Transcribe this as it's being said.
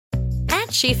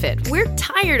At SheFit, we're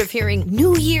tired of hearing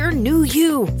new year, new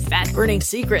you, fat-burning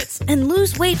secrets, and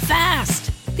lose weight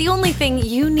fast. The only thing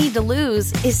you need to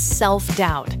lose is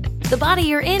self-doubt. The body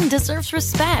you're in deserves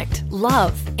respect,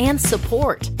 love, and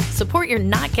support. Support you're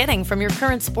not getting from your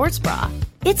current sports bra.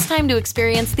 It's time to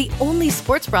experience the only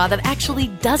sports bra that actually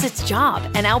does its job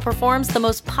and outperforms the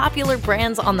most popular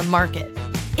brands on the market.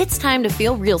 It's time to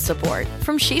feel real support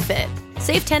from SheFit.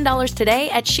 Save $10 today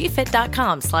at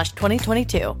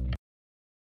shefit.com/2022.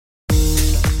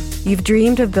 You've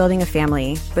dreamed of building a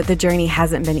family, but the journey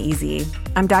hasn't been easy.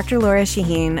 I'm Dr. Laura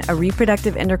Shaheen, a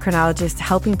reproductive endocrinologist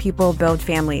helping people build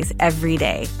families every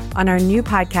day. On our new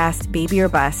podcast, Baby or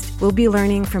Bust, we'll be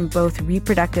learning from both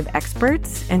reproductive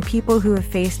experts and people who have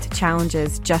faced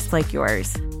challenges just like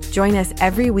yours. Join us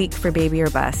every week for Baby or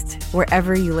Bust,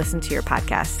 wherever you listen to your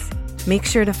podcasts. Make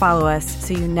sure to follow us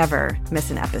so you never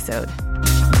miss an episode.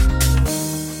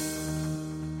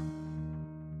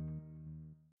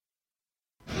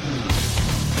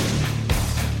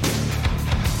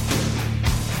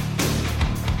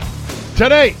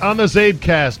 Today on the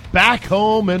Zabecast, back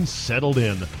home and settled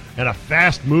in. And a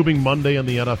fast-moving Monday in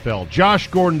the NFL. Josh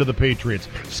Gordon to the Patriots.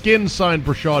 Skins signed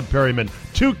Brashad Perryman.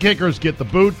 2 kickers get the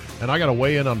boot. And I got to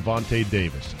weigh in on Vontae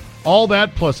Davis. All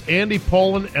that plus Andy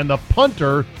Pollin and the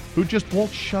punter who just won't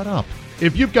shut up.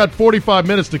 If you've got 45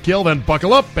 minutes to kill, then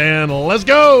buckle up and let's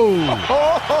go! Here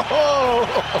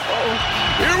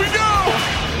we go!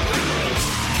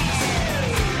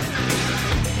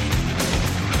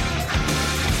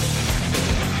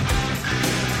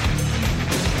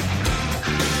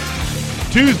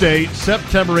 Tuesday,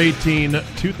 September 18,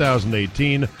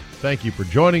 2018. Thank you for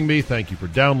joining me. Thank you for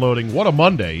downloading. What a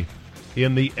Monday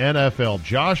in the NFL.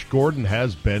 Josh Gordon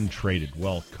has been traded.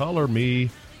 Well, color me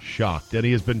shocked. And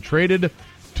he has been traded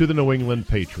to the New England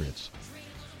Patriots.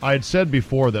 I had said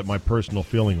before that my personal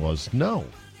feeling was, no,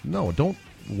 don't.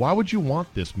 Why would you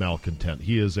want this malcontent?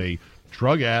 He is a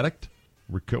drug addict.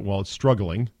 Well,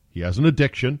 struggling. He has an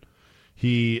addiction.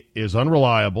 He is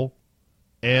unreliable.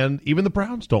 And even the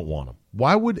Browns don't want him.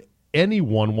 Why would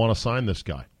anyone want to sign this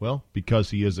guy? Well, because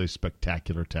he is a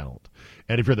spectacular talent.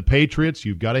 And if you're the Patriots,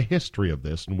 you've got a history of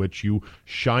this in which you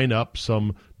shine up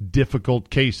some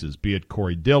difficult cases, be it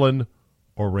Corey Dillon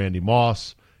or Randy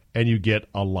Moss, and you get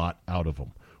a lot out of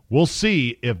them. We'll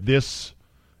see if this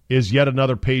is yet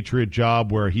another Patriot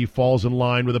job where he falls in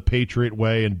line with a Patriot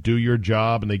way and do your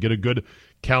job, and they get a good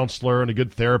counselor and a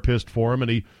good therapist for him, and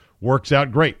he works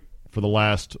out great for the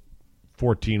last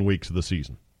 14 weeks of the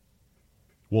season.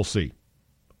 We'll see.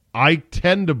 I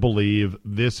tend to believe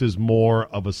this is more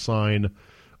of a sign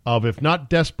of, if not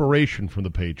desperation from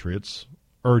the Patriots,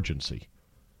 urgency.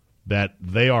 That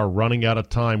they are running out of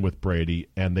time with Brady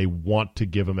and they want to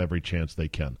give him every chance they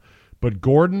can. But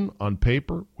Gordon, on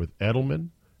paper, with Edelman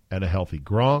and a healthy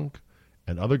Gronk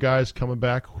and other guys coming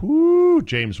back, whoo,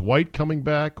 James White coming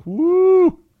back,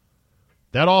 whoo,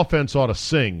 that offense ought to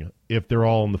sing if they're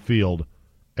all in the field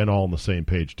and all on the same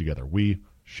page together. We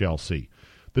shall see.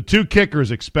 The 2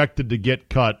 kickers expected to get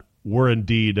cut were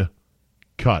indeed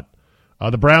cut.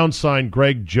 The Browns signed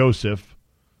Greg Joseph,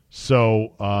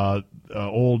 so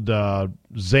old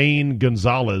Zane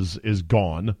Gonzalez is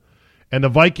gone. And the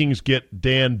Vikings get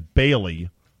Dan Bailey,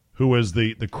 who is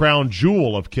the crown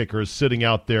jewel of kickers, sitting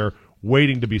out there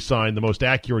waiting to be signed, the most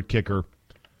accurate kicker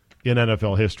in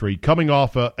NFL history, coming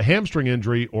off a hamstring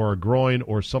injury or a groin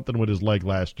or something with his leg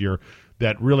last year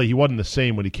that really he wasn't the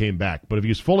same when he came back. But if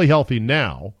he's fully healthy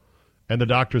now and the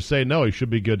doctors say, no, he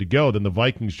should be good to go, then the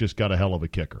Vikings just got a hell of a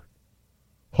kicker.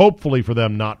 Hopefully for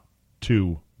them, not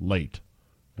too late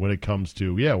when it comes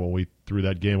to, we threw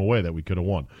that game away that we could have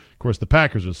won. Of course, the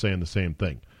Packers are saying the same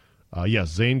thing. Yes,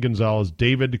 Zane Gonzalez,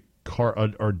 Daniel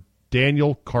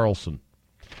Carlson.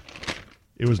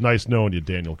 It was nice knowing you,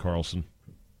 Daniel Carlson.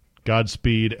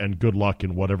 Godspeed and good luck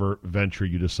in whatever venture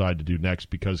you decide to do next,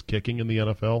 because kicking in the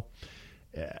NFL,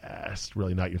 it's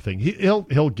really not your thing.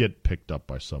 He'll get picked up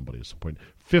by somebody at some point.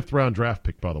 5th-round draft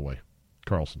pick, by the way,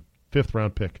 Carlson.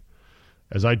 5th-round pick.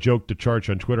 As I joked to Charch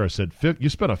on Twitter, I said, you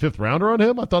spent a 5th-rounder on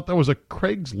him? I thought that was a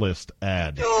Craigslist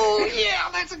ad. Oh, yeah,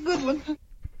 that's a good one.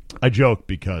 I joke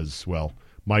because, well,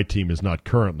 my team is not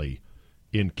currently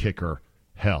in kicker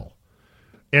hell.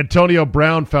 Antonio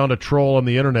Brown found a troll on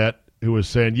the internet who was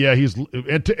saying,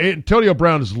 Antonio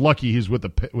Brown is lucky he's with the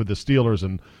Steelers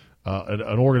and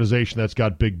an organization that's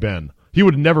got Big Ben. He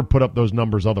would never put up those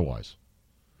numbers otherwise.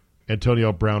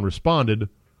 Antonio Brown responded,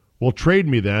 well, trade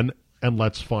me then, and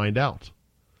let's find out.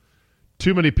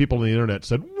 Too many people on the internet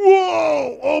said,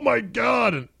 whoa, oh my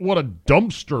God, and what a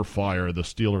dumpster fire the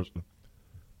Steelers.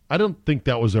 I don't think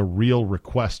that was a real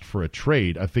request for a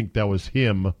trade. I think that was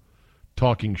him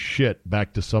talking shit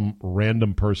back to some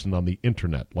random person on the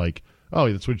internet. Like,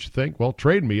 oh, that's what you think? Well,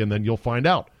 trade me, and then you'll find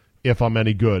out if I'm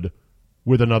any good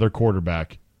with another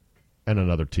quarterback and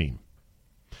another team.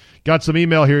 Got some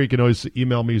email here. You can always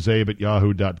email me,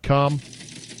 zabe@yahoo.com.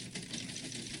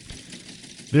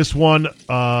 This one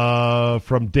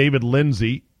from David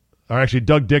Lindsay, or actually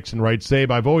Doug Dixon writes, Zabe,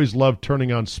 I've always loved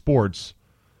turning on sports.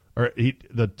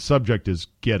 The subject is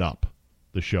Get Up,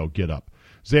 the show Get Up.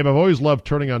 Zabe, I've always loved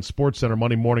turning on SportsCenter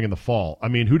Monday morning in the fall. I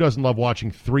mean, who doesn't love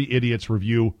watching three idiots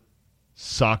review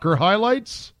soccer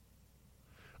highlights?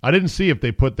 I didn't see if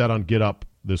they put that on Get Up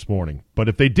this morning, but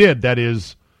if they did, that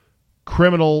is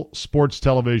criminal sports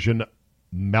television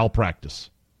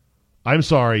malpractice. I'm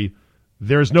sorry,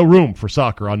 there's no room for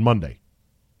soccer on Monday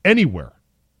anywhere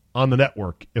on the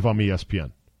network if I'm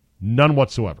ESPN. None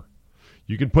whatsoever.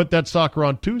 You can put that soccer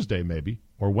on Tuesday maybe,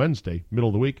 or Wednesday, middle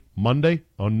of the week. Monday?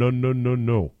 Oh,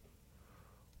 no.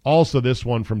 Also, this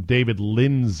one from David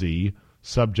Lindsay,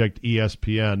 subject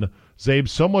ESPN. Zabe,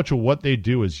 so much of what they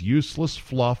do is useless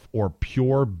fluff or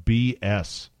pure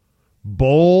BS.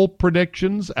 Bowl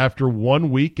predictions after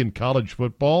 1 week in college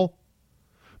football?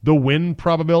 The win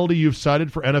probability you've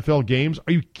cited for NFL games?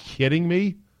 Are you kidding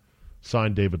me?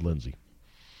 Signed, David Lindsay.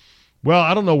 Well,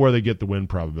 I don't know where they get the win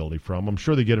probability from. I'm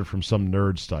sure they get it from some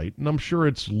nerd site, and I'm sure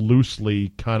it's loosely,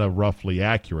 kind of roughly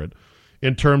accurate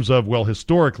in terms of, well,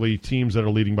 historically, teams that are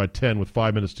leading by 10 with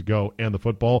 5 minutes to go and the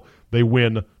football, they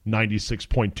win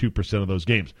 96.2% of those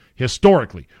games.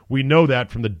 Historically, we know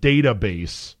that from the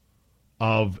database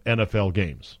of NFL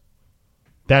games.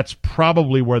 That's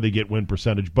probably where they get win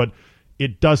percentage, but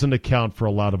it doesn't account for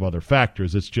a lot of other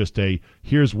factors. It's just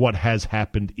here's what has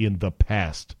happened in the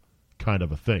past kind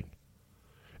of a thing.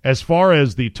 As far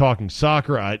as the talking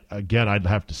soccer, I'd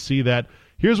have to see that.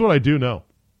 Here's what I do know.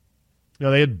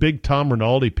 They had big Tom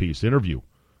Rinaldi piece interview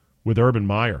with Urban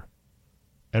Meyer.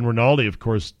 And Rinaldi, of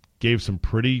course, gave some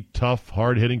pretty tough,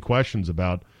 hard-hitting questions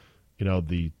about,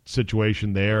 the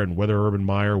situation there and whether Urban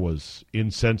Meyer was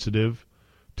insensitive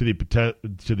to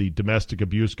the domestic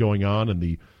abuse going on in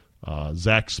the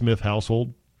Zach Smith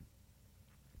household.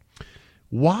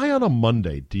 Why on a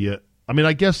Monday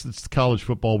I guess it's college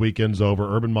football weekend's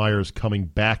over. Urban Meyer is coming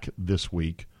back this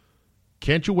week.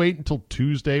 Can't you wait until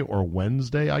Tuesday or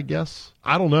Wednesday, I guess?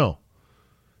 I don't know.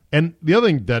 And the other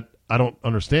thing that I don't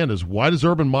understand is why does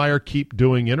Urban Meyer keep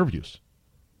doing interviews?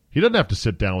 He doesn't have to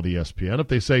sit down with ESPN. If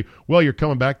they say, well, you're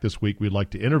coming back this week, we'd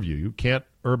like to interview you, can't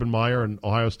Urban Meyer and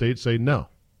Ohio State say, no,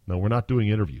 we're not doing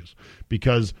interviews?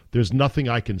 Because there's nothing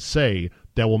I can say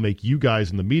that will make you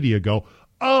guys in the media go,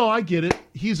 oh, I get it.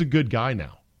 He's a good guy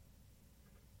now.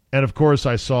 And, of course,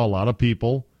 I saw a lot of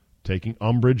people taking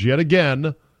umbrage yet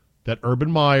again that Urban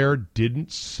Meyer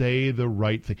didn't say the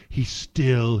right thing. He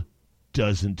still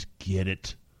doesn't get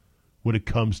it when it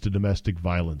comes to domestic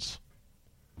violence.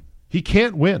 He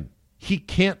can't win. He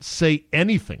can't say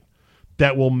anything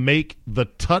that will make the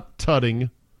tut-tutting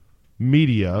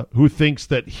media who thinks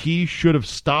that he should have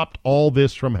stopped all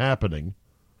this from happening.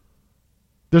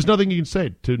 There's nothing you can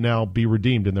say to now be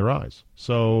redeemed in their eyes.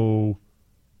 So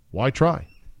why try?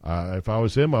 If I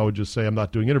was him, I would just say I'm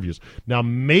not doing interviews. Now,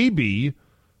 maybe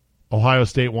Ohio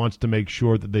State wants to make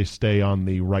sure that they stay on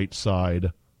the right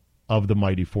side of the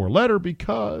mighty four-letter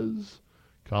because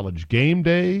College Game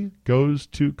Day goes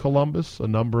to Columbus a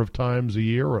number of times a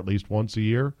year, or at least once a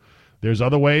year. There's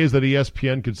other ways that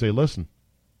ESPN could say, listen,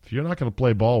 if you're not going to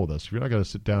play ball with us, if you're not going to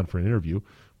sit down for an interview,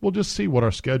 we'll just see what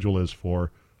our schedule is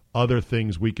for other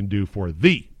things we can do for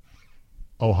the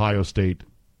Ohio State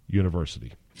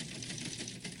University.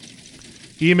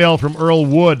 Email from Earl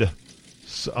Wood.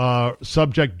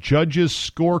 Subject, Judges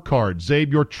Scorecard.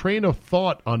 Zabe, your train of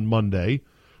thought on Monday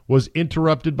was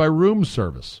interrupted by room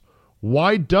service.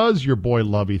 Why does your boy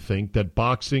Lovey think that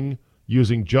boxing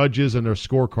using judges and their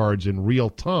scorecards in real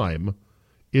time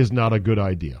is not a good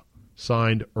idea?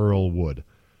 Signed, Earl Wood.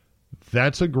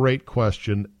 That's a great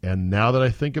question, and now that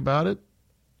I think about it,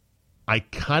 I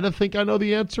kind of think I know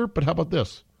the answer, but how about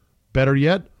this? Better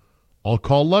yet, I'll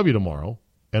call Lovey tomorrow,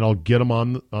 and I'll get him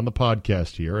on the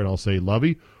podcast here, and I'll say,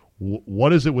 Lovey,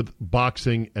 what is it with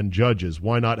boxing and judges?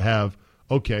 Why not have,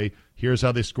 okay, here's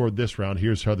how they scored this round,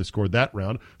 here's how they scored that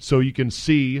round, so you can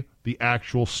see the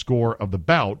actual score of the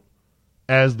bout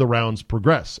as the rounds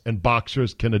progress, and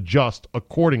boxers can adjust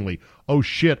accordingly. Oh,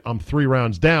 shit, I'm 3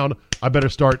 rounds down. I better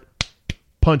start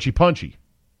punchy.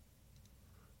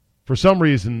 For some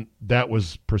reason, that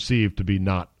was perceived to be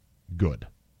not good.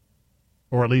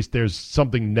 Or at least there's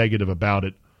something negative about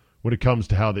it when it comes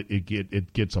to how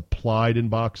it gets applied in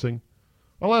boxing.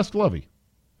 I'll ask Lovey.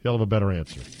 He'll have a better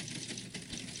answer.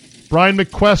 Brian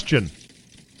McQuestion,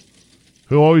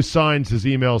 who always signs his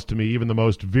emails to me, even the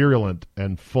most virulent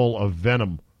and full of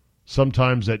venom,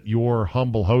 sometimes at your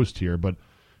humble host here, but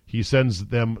he sends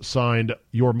them signed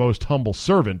your most humble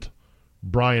servant,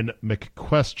 Brian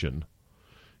McQuestion.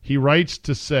 He writes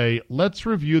to say, let's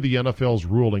review the NFL's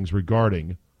rulings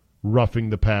regarding roughing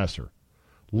the passer.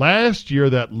 Last year,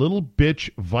 that little bitch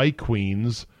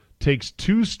Vikings takes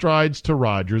 2 strides to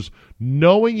Rodgers,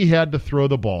 knowing he had to throw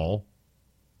the ball,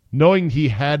 knowing he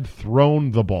had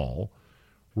thrown the ball,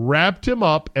 wrapped him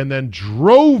up, and then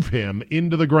drove him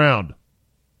into the ground.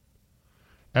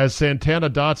 As Santana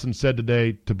Dotson said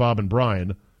today to Bob and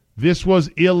Brian, this was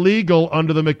illegal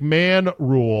under the McMahon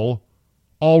rule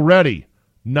already,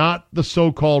 not the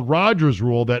so-called Rodgers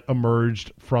rule that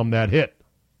emerged from that hit.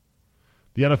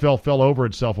 The NFL fell over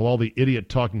itself with all the idiot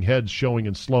talking heads showing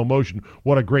in slow motion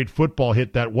what a great football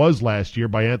hit that was last year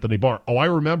by Anthony Barr. Oh, I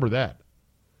remember that.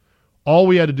 All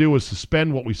we had to do was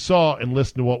suspend what we saw and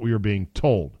listen to what we were being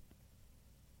told.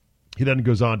 He then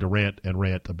goes on to rant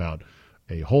about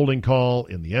a holding call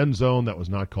in the end zone that was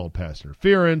not called pass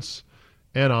interference,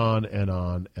 and on and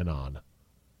on and on.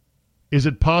 Is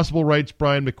it possible, writes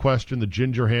Brian McQuestion, the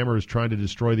Ginger Hammer is trying to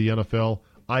destroy the NFL?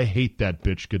 I hate that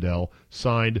bitch, Goodell.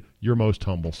 Signed, your most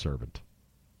humble servant.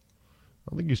 I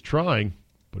don't think he's trying,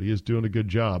 but he is doing a good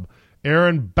job.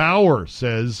 Aaron Bauer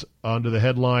says, under the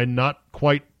headline, not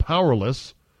quite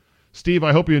powerless. Steve,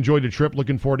 I hope you enjoyed your trip.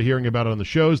 Looking forward to hearing about it on the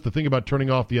shows. The thing about turning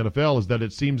off the NFL is that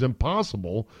it seems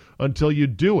impossible until you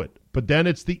do it. But then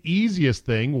it's the easiest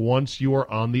thing once you are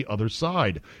on the other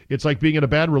side. It's like being in a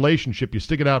bad relationship. You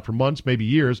stick it out for months, maybe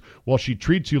years, while she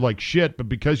treats you like shit, but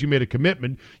because you made a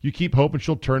commitment, you keep hoping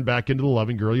she'll turn back into the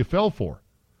loving girl you fell for.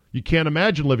 You can't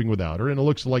imagine living without her, and it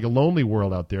looks like a lonely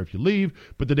world out there if you leave,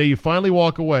 but the day you finally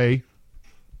walk away,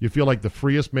 you feel like the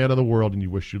freest man in the world and you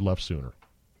wish you'd left sooner.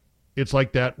 It's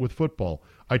like that with football.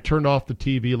 I turned off the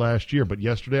TV last year, but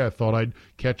yesterday I thought I'd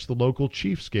catch the local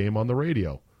Chiefs game on the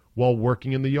radio while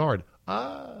working in the yard.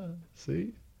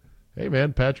 See? Hey,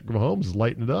 man, Patrick Mahomes is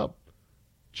lighting it up.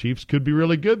 Chiefs could be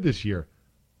really good this year.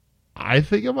 I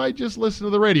think I might just listen to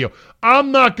the radio.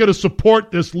 I'm not going to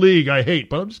support this league I hate,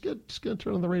 but I'm just going to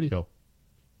turn on the radio.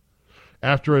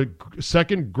 After a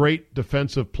second great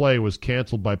defensive play was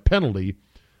canceled by penalty,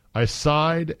 I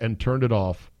sighed and turned it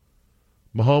off.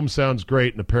 Mahomes sounds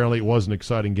great, and apparently it was an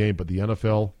exciting game, but the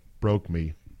NFL broke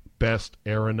me. Best,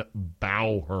 Aaron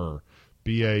Bauer,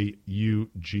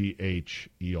 Baughher.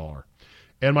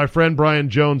 And my friend Brian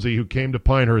Jonesy, who came to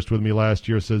Pinehurst with me last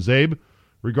year, says, Abe,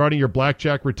 regarding your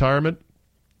blackjack retirement,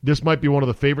 this might be one of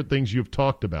the favorite things you've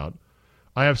talked about.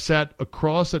 I have sat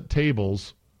at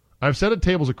tables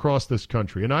across this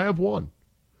country, and I have won.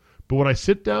 But when I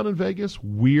sit down in Vegas,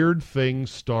 weird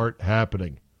things start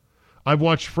happening. I've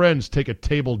watched friends take a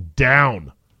table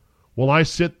down while I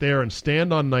sit there and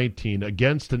stand on 19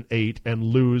 against an 8 and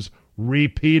lose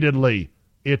repeatedly.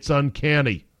 It's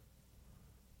uncanny.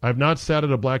 I've not sat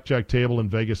at a blackjack table in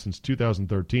Vegas since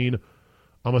 2013.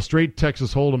 I'm a straight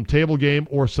Texas Hold'em table game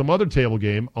or some other table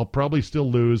game. I'll probably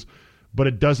still lose, but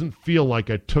it doesn't feel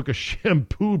like I took a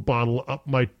shampoo bottle up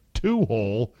my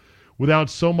 2-hole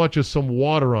without so much as some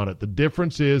water on it. The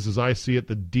difference is, as I see it,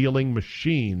 the dealing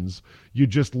machines. You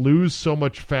just lose so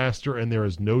much faster, and there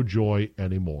is no joy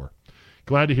anymore.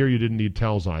 Glad to hear you didn't need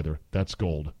towels either. That's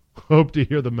gold. Hope to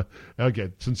hear them. Okay,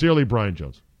 sincerely, Brian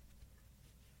Jones.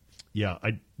 Yeah,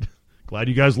 glad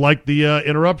you guys liked the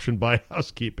interruption by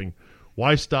housekeeping.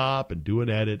 Why stop and do an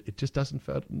edit? It just doesn't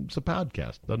fit. It's a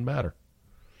podcast. Doesn't matter.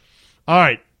 All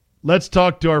right. Let's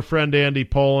talk to our friend Andy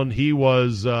Poland. He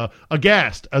was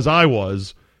aghast, as I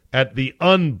was, at the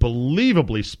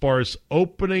unbelievably sparse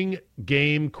opening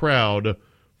game crowd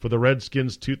for the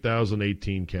Redskins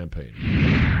 2018 campaign.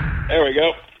 There we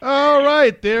go. All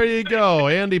right, there you go.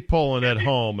 Andy Poland at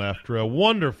home after a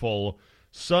wonderful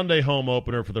Sunday home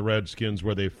opener for the Redskins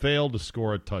where they failed to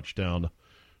score a touchdown,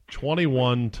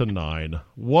 21-9.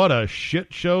 What a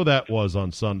shit show that was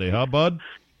on Sunday, huh, bud?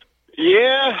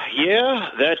 Yeah.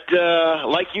 That,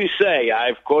 like you say,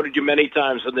 I've quoted you many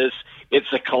times on this. It's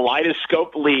a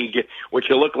kaleidoscope league. What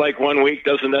you look like one week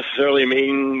doesn't necessarily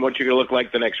mean what you're going to look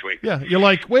like the next week. Yeah, you're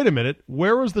like, wait a minute,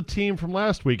 where was the team from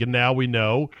last week? And now we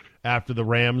know after the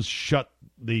Rams shut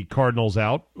the Cardinals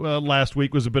out, last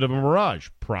week was a bit of a mirage,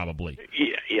 probably. Yeah.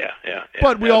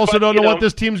 But we also don't know what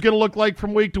this team's going to look like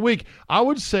from week to week. I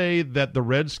would say that the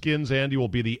Redskins, Andy, will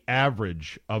be the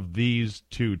average of these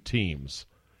two teams,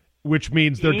 which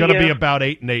means they're going to be about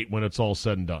 8-8 when it's all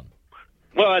said and done.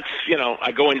 Well, it's,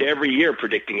 I go into every year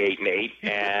predicting 8-8,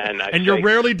 and and you're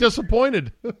rarely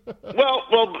disappointed.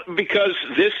 well, because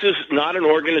this is not an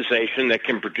organization that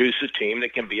can produce a team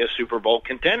that can be a Super Bowl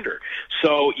contender.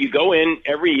 So you go in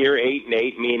every year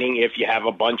 8-8, meaning if you have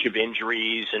a bunch of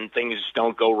injuries and things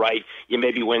don't go right, you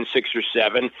maybe win 6 or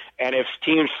 7. And if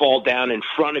teams fall down in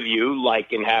front of you,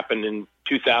 like it happened in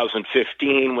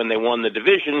 2015 when they won the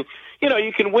division,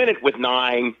 you can win it with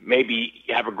 9, maybe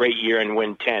have a great year and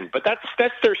win 10. But that's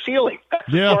their ceiling. That's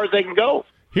as far as they can go.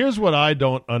 Here's what I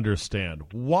don't understand.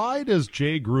 Why does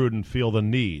Jay Gruden feel the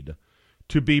need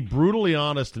to be brutally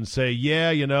honest and say,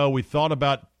 we thought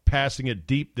about passing it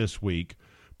deep this week,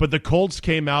 but the Colts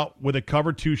came out with a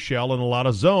cover 2 shell and a lot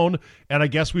of zone, and I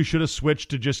guess we should have switched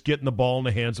to just getting the ball in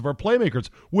the hands of our playmakers.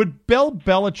 Would Bill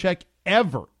Belichick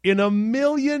ever, in a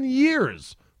million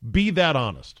years, be that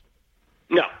honest?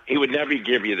 No, he would never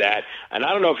give you that. And I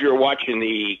don't know if you were watching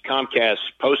the Comcast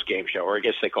postgame show, or I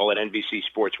guess they call it NBC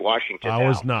Sports Washington. I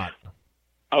was not.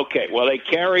 Okay, well, they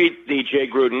carried the Jay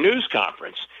Gruden news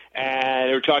conference, and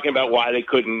they were talking about why they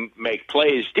couldn't make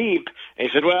plays deep. And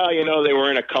he said, well, they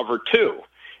were in a cover 2.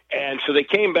 And so they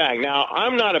came back. Now,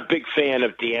 I'm not a big fan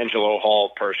of D'Angelo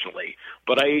Hall personally,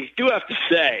 but I do have to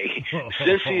say,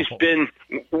 since he's been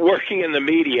working in the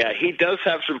media, he does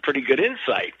have some pretty good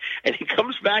insight. And he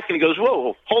comes back and he goes,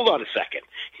 whoa, hold on a second.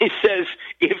 He says,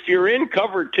 if you're in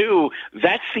cover 2,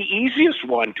 that's the easiest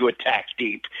one to attack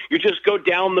deep. You just go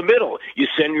down the middle. You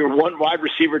send your one wide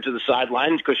receiver to the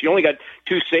sidelines because you only got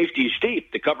 2 safeties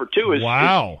deep. The cover 2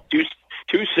 is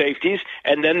two safeties,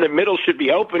 and then the middle should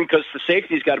be open because the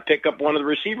safety's got to pick up one of the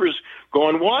receivers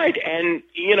going wide. And,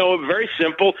 very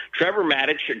simple. Trevor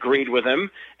Maddich agreed with him.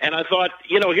 And I thought,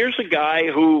 here's a guy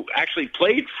who actually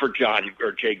played for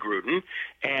Jay Gruden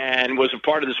and was a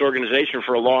part of this organization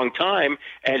for a long time.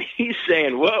 And he's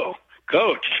saying, whoa,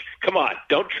 Coach, come on,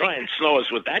 don't try and snow us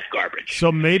with that garbage.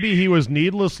 So maybe he was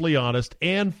needlessly honest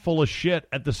and full of shit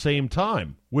at the same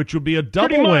time, which would be a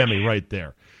double whammy right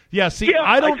there. Yeah, see,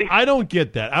 I don't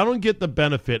get that. I don't get the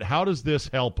benefit. How does this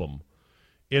help him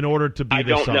in order to be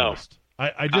this honest?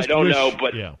 I don't know,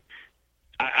 but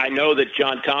I know that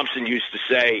John Thompson used to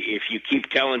say, if you keep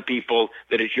telling people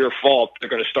that it's your fault, they're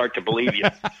going to start to believe you.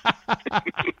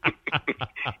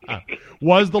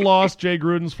 Was the loss Jay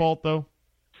Gruden's fault, though?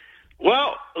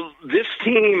 Well, this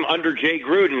team under Jay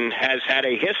Gruden has had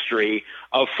a history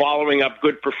of following up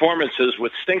good performances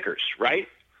with stinkers, right?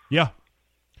 Yeah.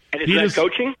 And is that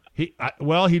coaching?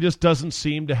 He just doesn't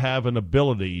seem to have an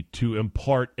ability to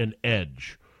impart an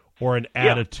edge or an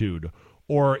attitude,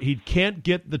 or he can't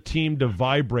get the team to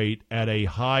vibrate at a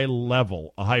high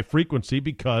level, a high frequency,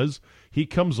 because he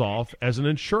comes off as an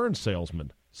insurance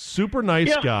salesman. Super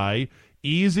nice guy,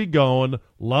 easy going,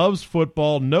 loves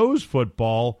football, knows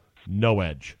football, no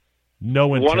edge,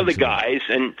 no intensity. One of the guys,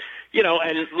 and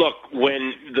look,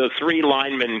 when the 3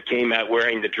 linemen came out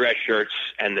wearing the dress shirts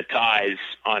and the ties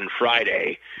on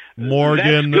Friday,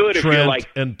 Morgan, Trent,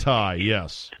 and Ty,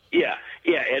 yes. Yeah,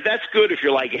 that's good if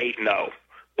you're like 8-0.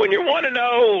 When you're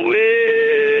 1-0,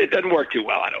 it doesn't work too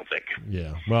well, I don't think.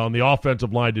 Yeah, well, and the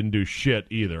offensive line didn't do shit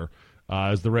either.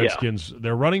 As the Redskins,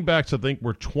 their running backs, I think,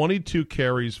 were 22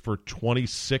 carries for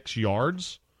 26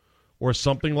 yards or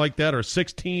something like that, or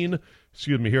 16,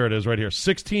 here it is right here,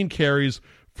 16 carries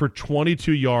for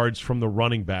 22 yards from the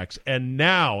running backs. And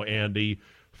now, Andy,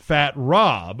 Fat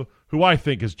Rob, who I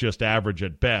think is just average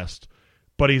at best,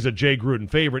 but he's a Jay Gruden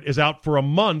favorite, is out for a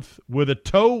month with a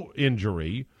toe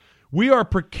injury. We are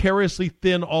precariously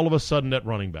thin all of a sudden at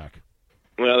running back.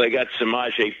 Well, they got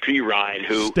Samaje Perine,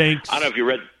 who stinks. I don't know if you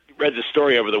read the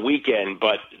story over the weekend,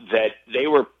 but that they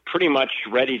were pretty much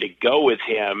ready to go with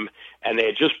him, and they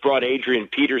had just brought Adrian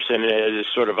Peterson as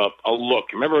sort of a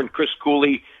look. Remember when Chris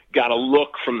Cooley got a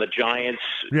look from the Giants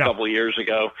a couple of years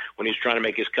ago when he was trying to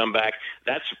make his comeback?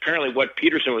 That's apparently what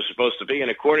Peterson was supposed to be, and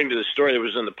according to the story that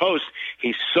was in the Post,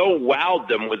 he so wowed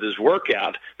them with his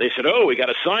workout, they said, we got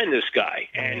to sign this guy.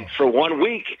 And for 1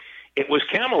 week, it was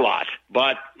Camelot,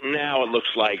 but now it looks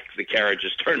like the carriage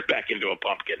has turned back into a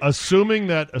pumpkin. Assuming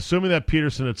that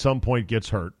Peterson at some point gets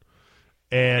hurt,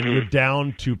 and you're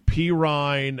down to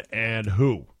Perine and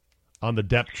who on the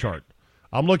depth chart?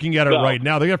 I'm looking at it right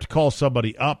now. They have to call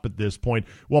somebody up at this point.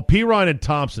 Well, Perine and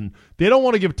Thompson, they don't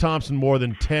want to give Thompson more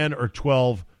than 10 or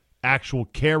 12 actual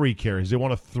carries. They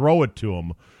want to throw it to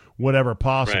him whenever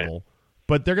possible. Right.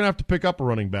 But they're going to have to pick up a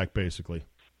running back, basically.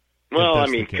 Well, I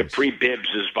mean, Capri Bibbs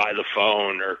is by the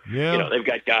phone, or they've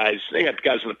got guys. They got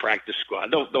guys in the practice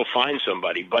squad. They'll find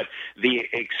somebody. But the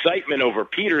excitement over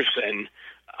Peterson,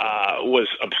 was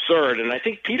absurd. And I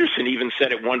think Peterson even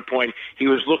said at one point he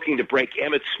was looking to break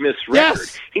Emmitt Smith's record.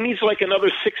 Yes! He needs like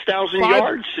another 6,000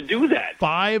 yards to do that.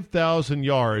 5,000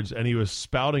 yards, and he was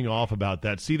spouting off about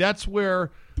that. See, that's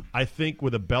where I think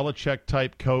with a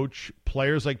Belichick-type coach,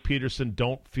 players like Peterson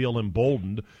don't feel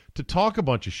emboldened to talk a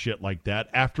bunch of shit like that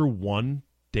after one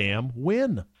damn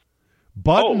win.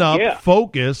 Button up,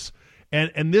 focus,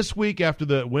 and this week after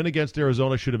the win against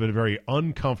Arizona should have been a very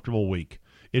uncomfortable week.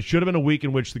 It should have been a week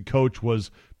in which the coach was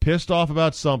pissed off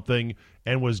about something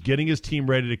and was getting his team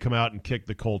ready to come out and kick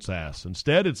the Colts' ass.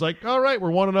 Instead, it's like, all right,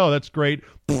 we're 1-0. That's great.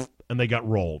 And they got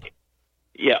rolled.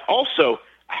 Yeah, also,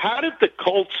 how did the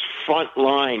Colts' front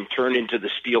line turn into the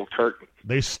steel curtain?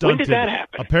 They stunted. When did that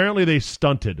happen? Apparently they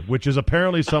stunted, which is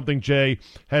apparently something Jay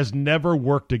has never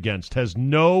worked against, has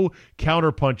no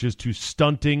counterpunches to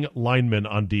stunting linemen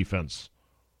on defense.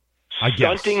 I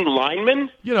guess. Stunting linemen?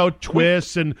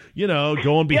 Twists and,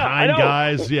 going behind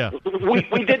guys. Yeah. we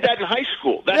did that in high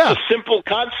school. That's a simple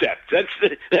concept. That's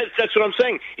what I'm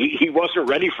saying. He wasn't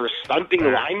ready for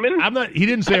stunting linemen? He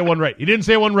didn't say it wasn't right. He didn't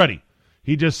say it wasn't ready.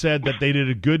 He just said that they did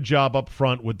a good job up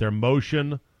front with their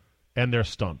motion and their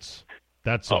stunts.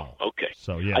 That's all. Okay.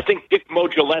 So, yeah. I think Dick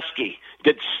Modzelewski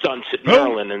did stunts at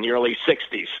Maryland in the early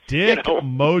 60s. Dick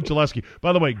Modzelewski.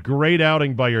 By the way, great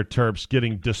outing by your Terps,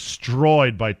 getting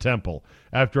destroyed by Temple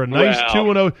after a nice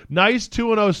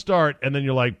 2-0 start, and then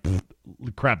you're like,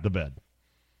 crap the bed.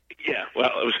 Yeah, well,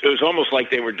 it was almost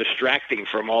like they were distracting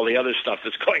from all the other stuff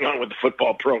that's going on with the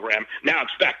football program. Now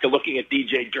it's back to looking at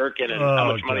DJ Durkin and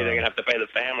how much money they're going to have to pay the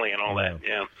family and all that.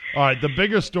 Yeah. All right, the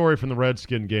biggest story from the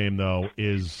Redskin game, though,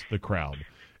 is the crowd.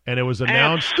 And it was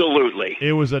announced. Absolutely.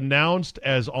 It was announced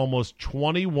as almost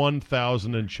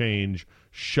 21,000 and change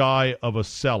shy of a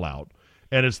sellout.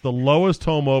 And it's the lowest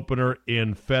home opener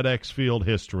in FedEx Field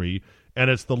history.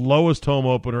 And it's the lowest home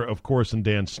opener, of course, in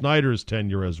Dan Snyder's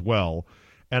tenure as well.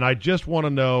 And I just want to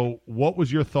know, what was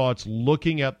your thoughts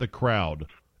looking at the crowd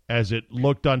as it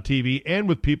looked on TV and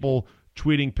with people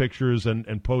tweeting pictures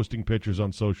and posting pictures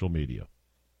on social media?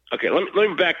 Okay, let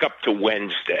me back up to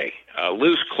Wednesday.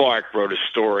 Liz Clark wrote a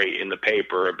story in the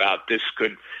paper about this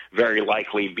could very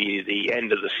likely be the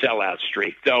end of the sellout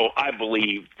streak, though I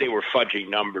believe they were fudging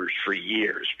numbers for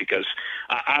years because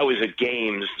I was at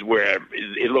games where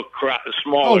it looked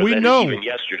smaller than even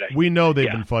yesterday. We know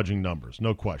they've been fudging numbers,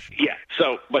 no question. Yeah,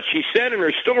 but she said in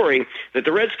her story that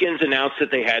the Redskins announced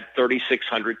that they had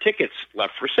 3,600 tickets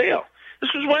left for sale. This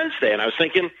was Wednesday, and I was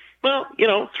thinking, well,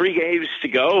 3 games to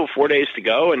go, 4 days to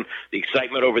go, and the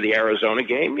excitement over the Arizona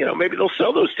game, maybe they'll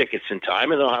sell those tickets in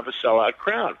time and they'll have a sellout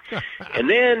crowd. And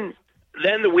then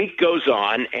the week goes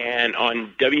on, and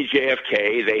on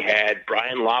WJFK, they had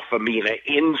Brian LaFemina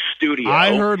in studio.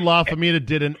 I heard LaFemina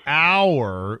did an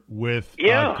hour with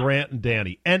Grant and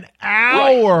Danny. An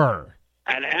hour! Right.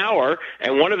 An hour,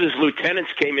 and one of his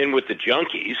lieutenants came in with the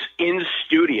Junkies in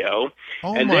studio.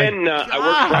 Oh, and then I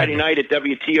worked Friday night at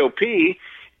WTOP,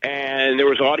 and there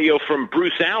was audio from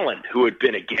Bruce Allen, who had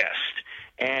been a guest.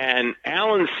 And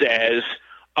Allen says,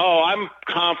 I'm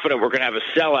confident we're going to have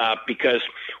a sellout because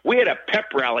we had a pep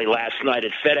rally last night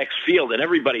at FedEx Field, and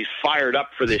everybody's fired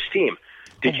up for this team.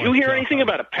 Did you hear anything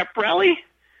about a pep rally?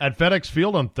 At FedEx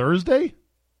Field on Thursday?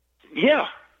 Yeah.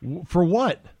 For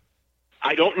what?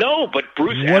 I don't know, but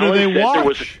Bruce What Allen do they said watch? there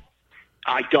was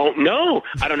I don't know.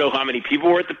 I don't know how many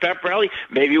people were at the pep rally.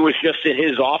 Maybe it was just in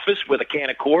his office with a can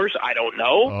of Coors. I don't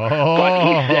know.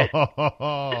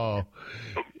 But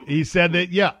he said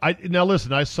that, now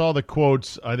listen, I saw the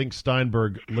quotes. I think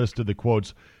Steinberg listed the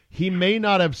quotes. He may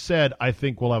not have said, I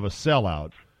think we'll have a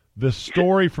sellout. The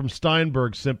story from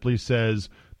Steinberg simply says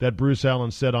that Bruce Allen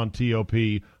said on TOP,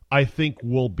 I think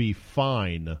we'll be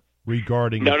fine.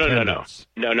 Regarding attendance.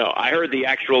 No. I heard the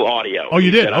actual audio. Oh,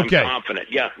 you did? Said, okay. I'm confident.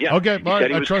 Yeah. Okay, he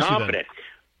said he was trust confident.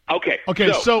 You then.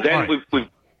 Okay. So then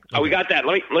right. we got that.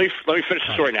 Let me finish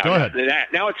the story now. Go ahead.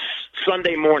 Now it's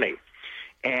Sunday morning,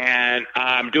 and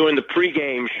I'm doing the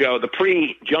pregame show, the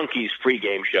pre-Junkies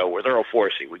pregame show with Earl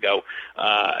Forsey. We go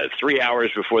 3 hours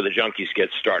before the Junkies get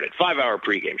started. 5-hour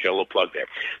pregame show, a little plug there.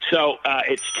 So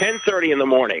it's 10:30 in the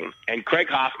morning, and Craig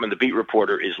Hoffman, the beat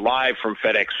reporter, is live from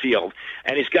FedEx Field,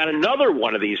 and he's got another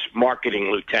one of these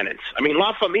marketing lieutenants. I mean,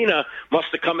 LaFemina must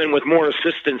have come in with more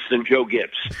assistants than Joe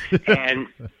Gibbs. And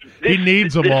he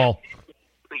needs them all.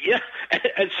 Yeah,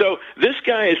 and so this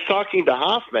guy is talking to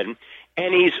Hoffman,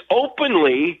 and he's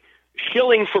openly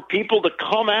shilling for people to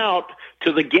come out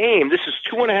to the game. This is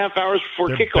 2.5 hours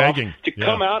before kickoff to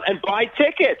come out and buy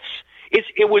tickets.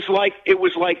 It was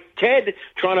like Ted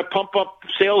trying to pump up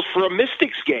sales for a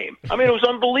Mystics game. I mean, it was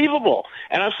unbelievable.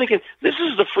 And I was thinking, this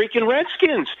is the freaking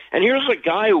Redskins. And here's a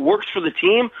guy who works for the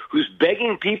team who's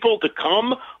begging people to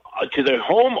come to the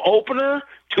home opener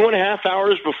 2.5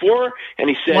 hours before, and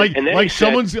he said,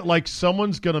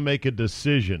 someone's going to make a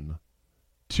decision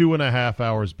 2.5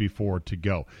 hours before to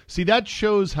go. See, that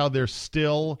shows how they're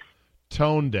still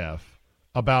tone deaf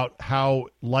about how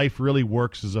life really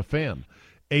works as a fan.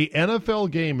 A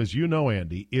NFL game, as you know,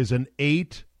 Andy, is an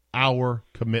 8-hour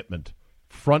commitment,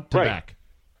 front to back.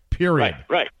 Period.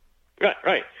 Right.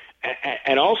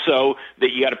 And also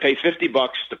that you got to pay $50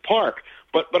 to park.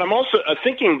 But I'm also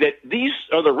thinking that these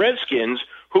are the Redskins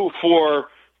who, for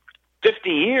 50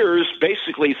 years,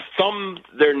 basically thumbed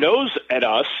their nose at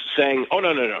us, saying, "Oh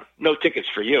no tickets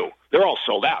for you. They're all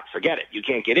sold out. Forget it. You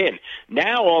can't get in."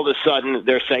 Now all of a sudden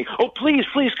they're saying, "Oh please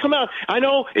come out. I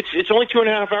know it's only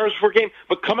 2.5 hours before game,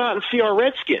 but come out and see our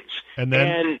Redskins." And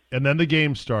then the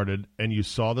game started, and you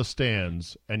saw the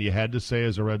stands, and you had to say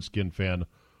as a Redskin fan,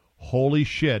 "Holy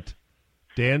shit,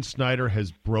 Dan Snyder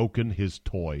has broken his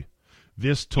toy.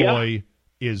 This toy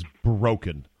is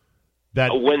broken."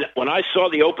 That when I saw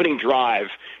the opening drive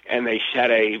and they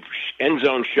had a end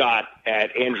zone shot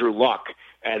at Andrew Luck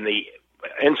and the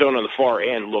end zone on the far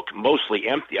end looked mostly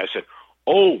empty, I said,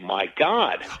 "Oh my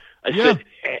God!" I said,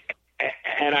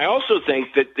 and I also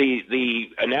think that the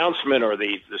announcement or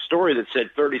the story that said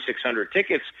 3,600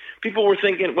 tickets, people were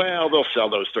thinking, well, they'll sell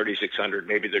those 3,600.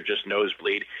 Maybe they're just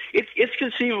nosebleed. It's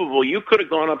conceivable you could have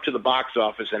gone up to the box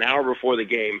office an hour before the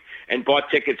game and bought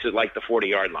tickets at like the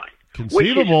 40-yard line.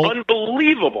 Conceivable. Which is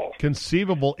unbelievable.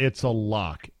 Conceivable, it's a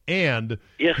lock. And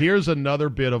here's another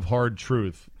bit of hard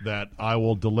truth that I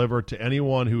will deliver to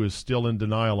anyone who is still in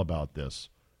denial about this.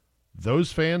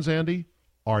 Those fans, Andy,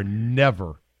 are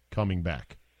never coming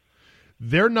back.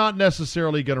 They're not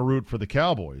necessarily going to root for the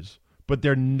Cowboys, but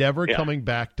they're never coming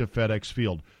back to FedEx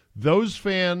Field. Those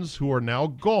fans who are now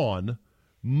gone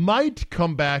might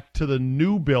come back to the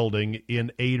new building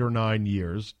in 8 or 9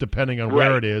 years, depending on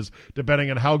where it is,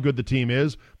 depending on how good the team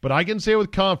is. But I can say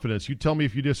with confidence, you tell me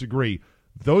if you disagree,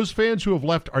 those fans who have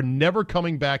left are never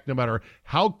coming back, no matter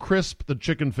how crisp the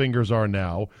chicken fingers are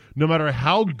now, no matter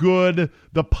how good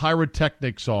the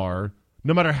pyrotechnics are,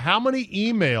 no matter how many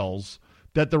emails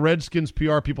that the Redskins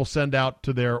PR people send out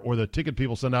to or the ticket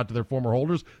people send out to their former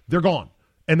holders, they're gone,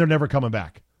 and they're never coming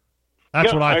back.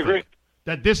 That's what I think. Agree.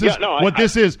 That this is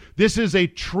this is. This is a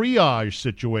triage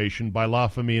situation by La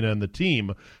Famina and the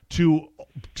team to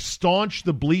staunch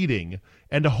the bleeding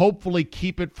and to hopefully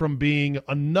keep it from being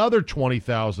another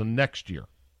 20,000 next year.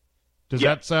 Does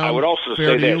that sound I would also fair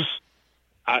say to this. you?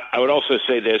 I would also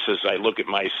say this as I look at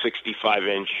my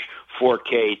 65-inch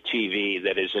 4K TV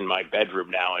that is in my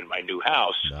bedroom now in my new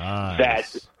house.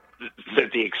 Nice.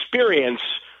 That the experience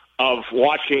of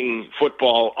watching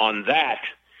football on that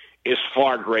is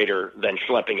far greater than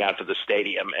schlepping out to the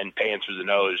stadium and paying through the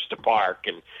nose to park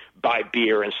and buy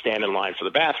beer and stand in line for the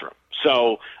bathroom.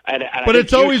 So, but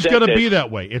it's always going to be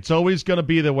that way. It's always going to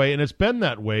be that way, and it's been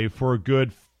that way for a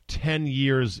good 10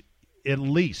 years at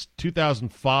least.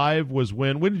 2005 was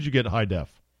when did you get high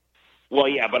def? Well,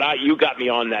 yeah, but you got me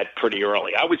on that pretty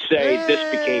early. I would say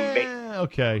this became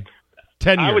okay.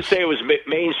 10 years. I would say it was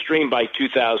mainstream by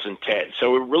 2010.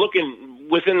 So we're looking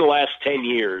within the last 10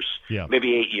 years,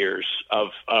 maybe 8 years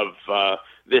of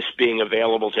this being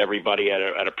available to everybody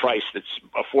at a price that's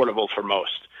affordable for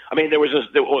most. I mean, there was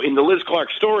in the Liz Clark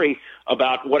story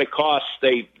about what it costs.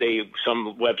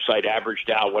 Some website averaged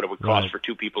out what it would cost for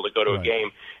two people to go to a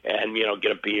game and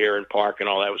get a beer and park and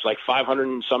all that. It was like $500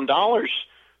 and some dollars.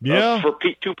 Yeah, for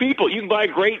two people, you can buy a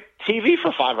great TV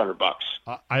for $500.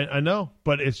 I know,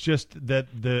 but it's just that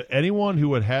anyone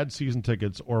who had season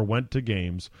tickets or went to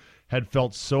games had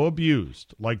felt so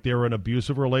abused, like they were in an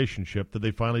abusive relationship, that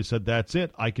they finally said, "That's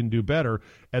it, I can do better."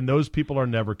 And those people are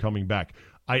never coming back.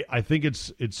 I think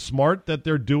it's smart that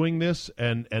they're doing this,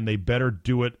 and they better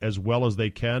do it as well as they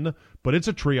can. But it's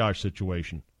a triage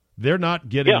situation. They're not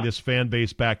getting this fan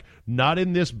base back, not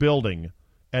in this building.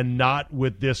 And not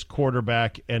with this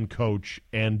quarterback and coach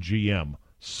and GM.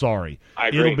 Sorry. I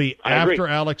agree. It'll be after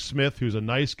Alex Smith, who's a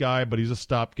nice guy, but he's a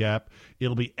stopgap.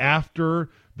 It'll be after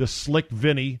the slick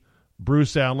Vinny,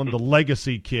 Bruce Allen, the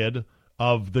legacy kid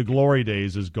of the glory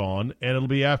days, is gone. And it'll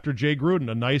be after Jay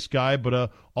Gruden, a nice guy, but a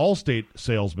Allstate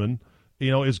salesman,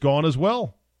 is gone as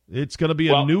well. It's going to be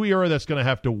a new era that's going to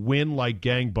have to win like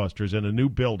gangbusters in a new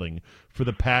building for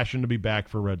the passion to be back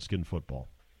for Redskin football.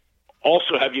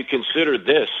 Also, have you considered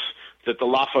this, that the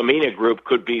La Famina group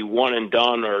could be one and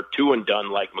done or two and done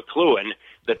like McLuhan,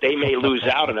 that they may lose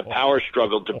out in a power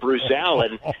struggle to Bruce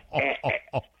Allen,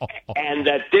 and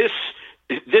that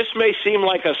this may seem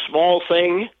like a small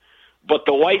thing, but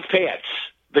the white pants,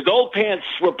 the gold pants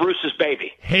were Bruce's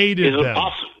baby. Hated them.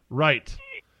 Right.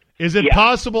 Is it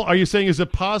possible, are you saying, is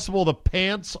it possible the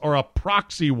pants are a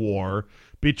proxy war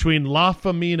between La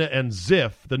Famina and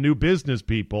Ziff, the new business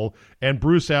people, and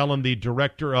Bruce Allen, the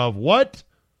director of what?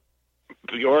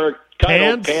 Your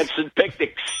title, Pants and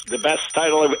Picnics, the best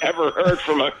title I've ever heard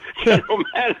from a general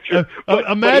manager.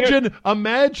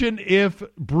 Imagine if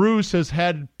Bruce has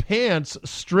had pants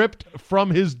stripped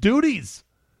from his duties.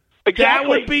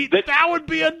 Exactly. That would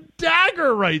be a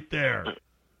dagger right there.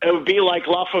 It would be like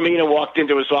La Famina walked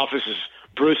into his office and says,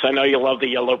 Bruce, I know you love the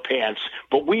yellow pants,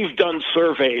 but we've done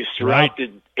surveys throughout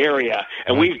the area,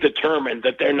 and we've determined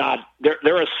that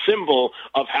they're a symbol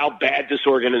of how bad this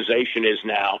organization is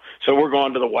now. So we're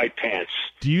going to the white pants.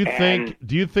 Do you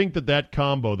think that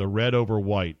combo, the red over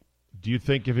white, do you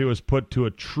think if it was put to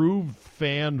a true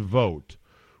fan vote,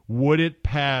 would it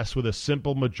pass with a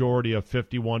simple majority of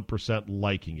 51%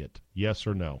 liking it? Yes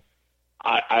or no?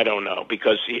 I don't know,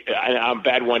 because I'm a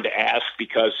bad one to ask,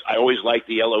 because I always liked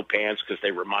the yellow pants because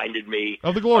they reminded me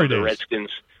of the glory days. The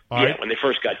Redskins. Right. When they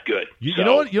first got good. You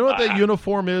know what that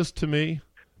uniform is to me?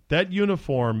 That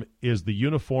uniform is the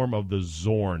uniform of the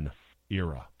Zorn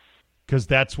era, because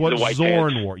that's what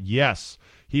Zorn wore. Yes,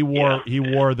 he wore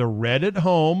the red at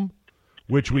home,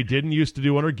 which we didn't used to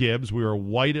do under Gibbs. We were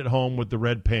white at home with the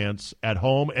red pants at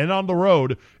home and on the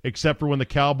road, except for when the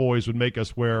Cowboys would make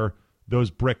us wear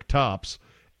those brick tops.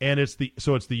 And it's the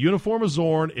uniform of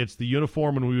Zorn. It's the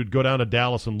uniform when we would go down to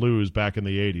Dallas and lose back in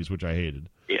the 80s, which I hated.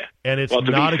 Yeah. And it's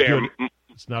not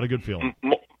a good feeling.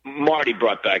 Marty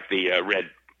brought back the red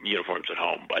uniforms at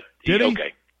home, but did he?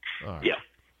 Okay. All right. Yeah.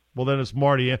 Well, then it's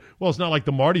Marty. Well, it's not like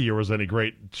the Marty year was any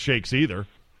great shakes either.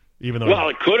 Even though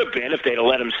it could have been if they'd have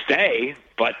let him stay,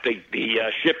 but the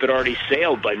ship had already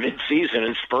sailed by mid-season,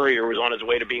 and Spurrier was on his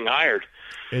way to being hired.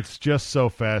 It's just so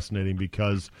fascinating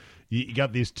because you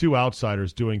got these two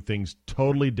outsiders doing things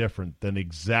totally different than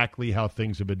exactly how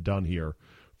things have been done here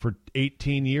for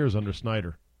 18 years under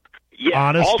Snyder. Yeah,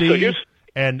 honesty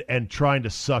and trying to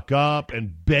suck up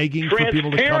and begging for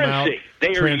people to come out.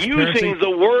 They are using the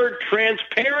word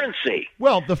transparency.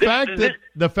 Well, the fact that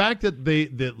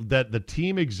the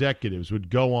team executives would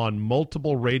go on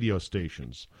multiple radio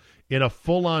stations in a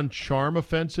full-on charm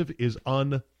offensive is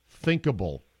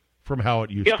unthinkable from how it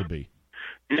used to be.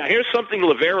 Now, here's something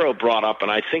Livero brought up, and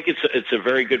I think it's a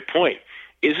very good point.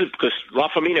 Is it because La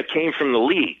Famina came from the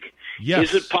league? Yes.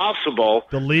 Is it possible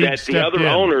that the other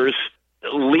owners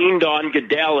leaned on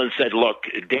Goodell and said, look,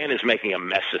 Dan is making a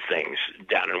mess of things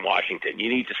down in Washington. You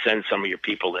need to send some of your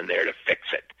people in there to fix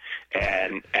it.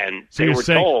 And so they were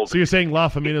told. So you're saying La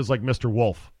Famina is like Mr.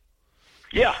 Wolf?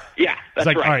 Yeah, that's it's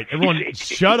like, right. All right, everyone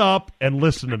shut up and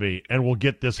listen to me, and we'll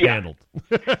get this handled.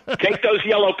 Take those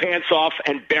yellow pants off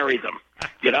and bury them,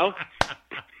 you know?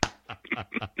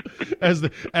 As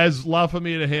La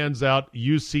Famina hands out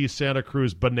UC Santa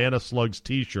Cruz Banana Slugs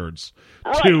T-shirts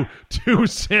to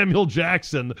Samuel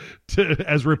Jackson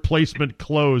as replacement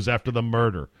clothes after the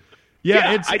murder.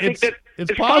 Yeah,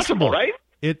 it's possible, right?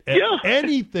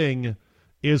 Anything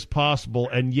is possible,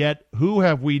 and yet who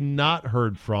have we not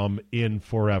heard from in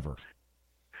forever?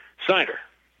 Snyder.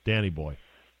 Danny boy.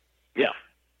 Yeah.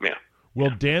 Will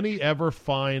Danny ever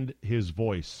find his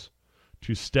voice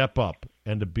to step up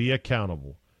and to be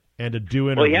accountable and to do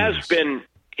interviews? Well, he has been.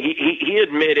 He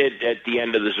admitted at the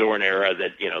end of the Zorn era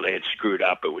that they had screwed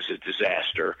up. It was a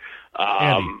disaster.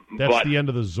 Andy, that's the end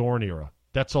of the Zorn era.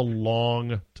 That's a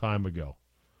long time ago.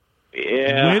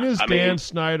 Yeah. When is Dan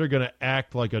Snyder going to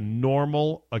act like a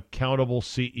normal, accountable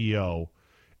CEO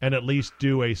and at least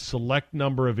do a select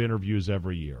number of interviews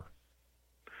every year?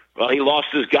 Well, he lost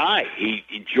his guy.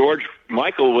 George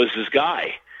Michael was his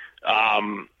guy.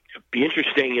 It'd be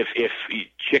interesting if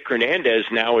Chick Hernandez,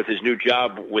 now with his new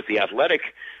job with The Athletic,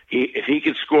 if he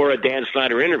could score a Dan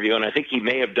Snyder interview, and I think he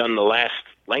may have done the last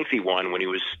lengthy one when he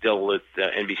was still at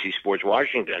NBC Sports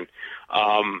Washington.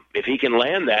 If he can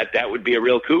land that would be a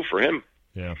real coup for him.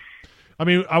 Yeah. I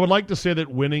mean, I would like to say that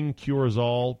winning cures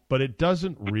all, but it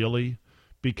doesn't really,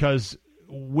 because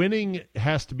winning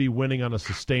has to be winning on a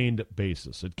sustained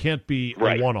basis. It can't be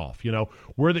a one-off.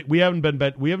 We haven't been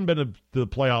to the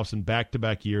playoffs in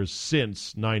back-to-back years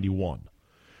since '91,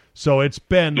 so it's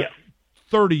been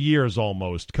 30 years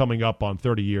almost, coming up on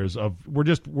 30 years of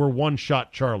we're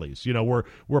one-shot Charlies.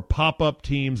 We're pop-up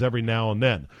teams every now and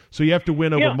then. So you have to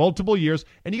win over multiple years,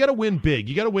 and you got to win big.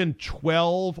 You got to win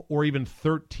 12 or even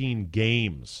 13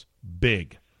 games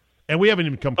big, and we haven't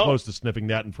even come close to sniffing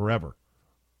that in forever.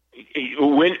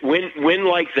 Win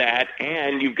like that,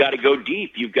 and you've got to go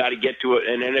deep. You've got to get to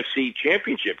an NFC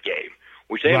championship game,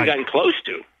 which they haven't gotten close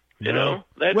to. You know?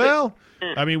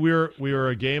 I mean, we were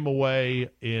a game away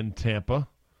in Tampa.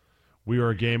 We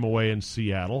were a game away in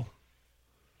Seattle.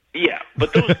 Yeah,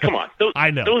 but those, come on. Those,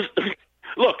 I know.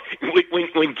 Look,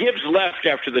 when Gibbs left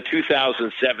after the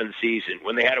 2007 season,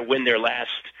 when they had to win their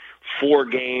last 4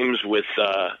 games with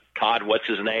Todd, what's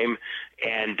his name,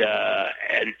 and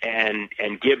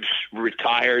Gibbs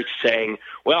retired, saying,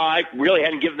 "Well, I really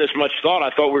hadn't given this much thought.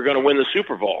 I thought we were going to win the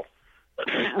Super Bowl."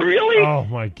 Really? Oh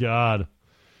my God.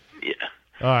 Yeah.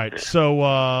 All right,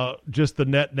 so just the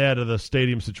net of the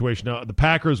stadium situation. Now, the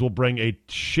Packers will bring a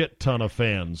shit ton of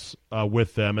fans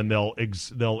with them, and they'll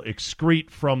excrete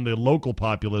from the local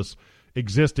populace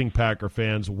existing Packer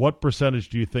fans. What percentage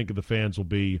do you think of the fans will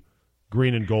be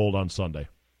green and gold on Sunday?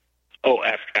 Oh,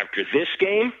 after this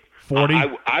game,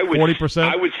 40%.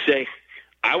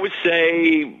 I would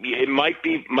say it might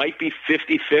be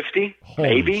 50-50,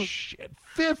 maybe. Shit,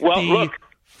 50. Well, look,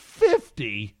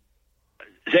 50.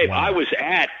 Dave, Wow.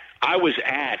 I was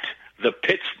at the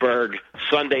Pittsburgh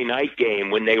Sunday night game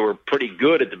when they were pretty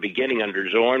good at the beginning under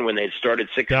Zorn when they'd started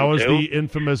 6-2. That was the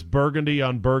infamous Burgundy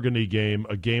on Burgundy game,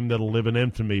 a game that'll live in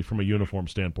infamy from a uniform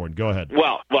standpoint. Go ahead.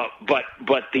 Well,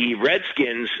 but the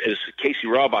Redskins, as Casey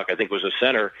Raubach, I think was a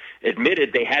center,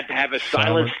 admitted they had to have a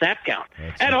silent snap count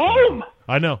at home.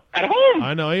 I know. At home.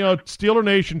 I know. You know, Steeler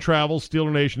Nation travels.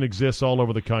 Steeler Nation exists all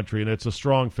over the country, and it's a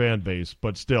strong fan base.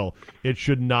 But still, it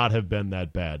should not have been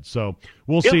that bad. So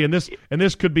we'll see. And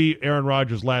this could be Aaron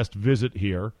Rodgers' last visit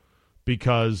here,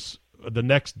 because the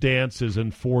next dance is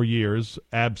in 4 years,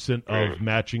 absent of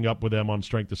matching up with them on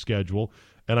strength of schedule.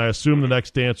 And I assume the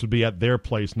next dance would be at their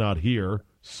place, not here.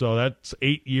 So that's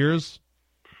 8 years.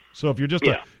 So if you're just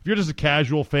a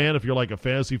casual fan, if you're like a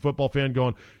fantasy football fan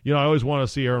going, I always want to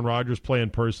see Aaron Rodgers play in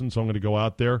person, so I'm going to go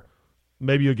out there.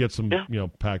 Maybe you'll get some,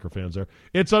 Packer fans there.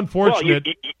 It's unfortunate.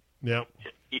 Well,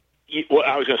 well,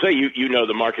 I was going to say, you know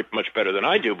the market much better than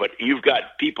I do, but you've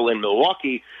got people in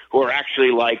Milwaukee who are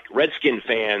actually like Redskin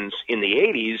fans in the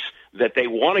 80s that they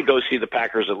want to go see the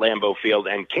Packers at Lambeau Field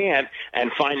and can't, and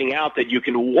finding out that you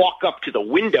can walk up to the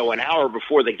window an hour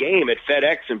before the game at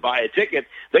FedEx and buy a ticket,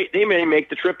 they may make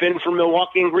the trip in from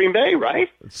Milwaukee and Green Bay, right?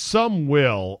 Some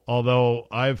will, although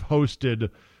I've hosted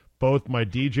both my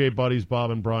DJ buddies,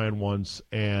 Bob and Brian, once,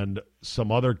 and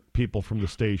some other people from the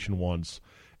station once,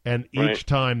 and each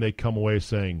time they come away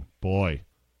saying, boy,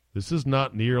 this is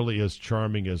not nearly as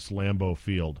charming as Lambeau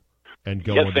Field. And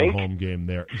go into a home game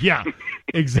there. Yeah,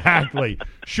 exactly.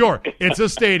 Sure, it's a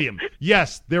stadium.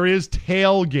 Yes, there is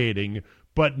tailgating,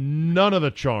 but none of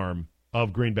the charm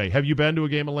of Green Bay. Have you been to a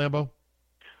game at Lambeau?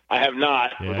 I have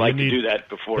not. I would like to do that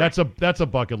before. That's a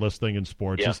bucket list thing in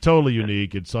sports. Yeah. It's totally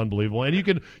unique. It's unbelievable. And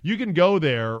you can go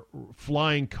there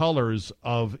flying colors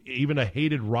of even a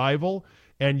hated rival,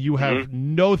 and you have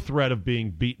no threat of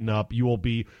being beaten up. You will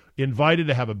be invited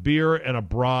to have a beer and a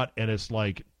brat, and it's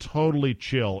like totally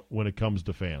chill when it comes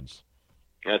to fans.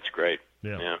 That's great.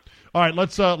 Yeah. All right,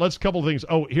 let's couple of things.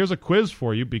 Oh, here's a quiz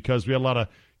for you, because we had a lot of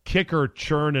kicker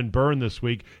churn and burn this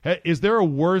week. Is there a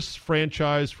worse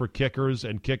franchise for kickers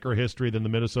and kicker history than the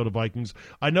Minnesota Vikings?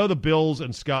 I know the Bills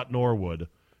and Scott Norwood.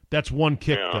 That's one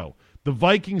kick, though. The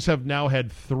Vikings have now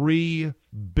had 3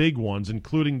 big ones,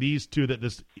 including these 2 that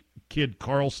this kid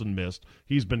Carlson missed.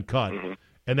 He's been cut.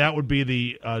 And that would be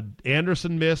the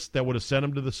Anderson miss that would have sent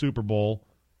him to the Super Bowl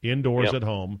indoors at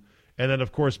home. And then,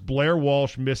 of course, Blair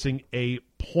Walsh missing a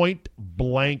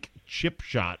point-blank chip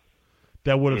shot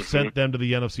that would have sent them to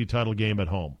the NFC title game at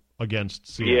home against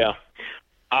Seattle. Yeah.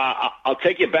 I'll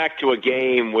take you back to a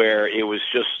game where it was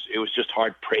just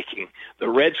heartbreaking. The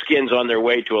Redskins, on their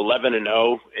way to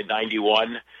 11-0 in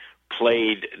 '91,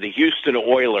 played the Houston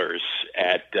Oilers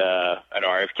at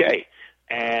RFK.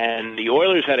 And the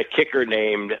Oilers had a kicker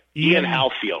named Ian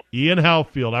Halfield. Ian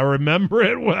Halfield. I remember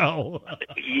it well.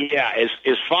 Yeah,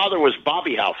 his father was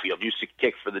Bobby Halfield, used to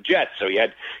kick for the Jets, so he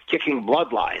had kicking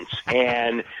bloodlines.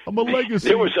 And I'm a legacy.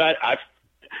 There was I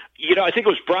think it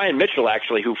was Brian Mitchell,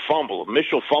 actually, who fumbled.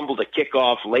 Mitchell fumbled a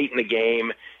kickoff late in the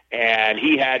game, and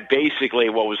he had basically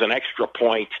what was an extra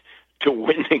point to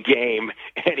win the game,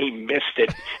 and he missed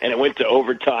it, and it went to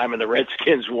overtime, and the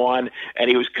Redskins won, and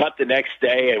he was cut the next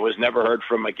day and was never heard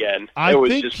from again. It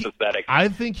was just pathetic. I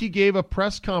think he gave a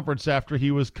press conference after he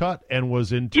was cut and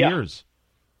was in tears.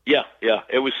 Yeah,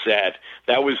 it was sad.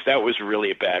 That was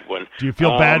really a bad one. Do you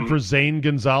feel bad for Zane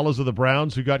Gonzalez of the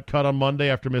Browns, who got cut on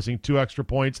Monday after missing 2 extra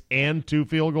points and 2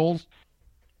 field goals?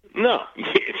 No,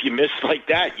 if you miss like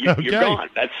that, you're gone.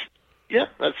 That's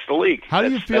the league. How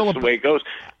do you feel that's the way it goes.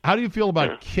 How do you feel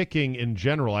about kicking in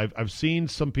general? I've seen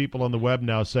some people on the web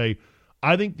now say,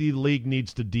 I think the league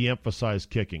needs to de-emphasize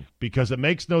kicking, because it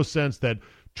makes no sense that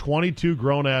 22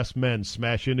 grown-ass men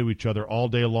smash into each other all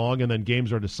day long, and then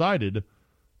games are decided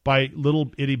by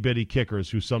little itty-bitty kickers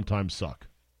who sometimes suck.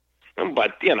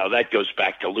 But, that goes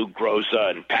back to Lou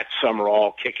Groza and Pat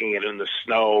Summerall kicking it in the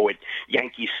snow at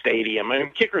Yankee Stadium. I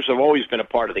mean, kickers have always been a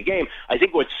part of the game. I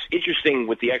think what's interesting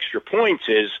with the extra points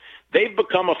is they've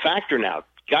become a factor now.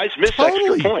 Guys miss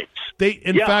extra points.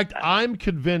 In fact, I'm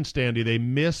convinced, Andy, they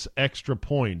miss extra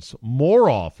points more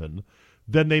often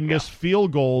than they miss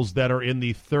field goals that are in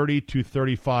the 30 to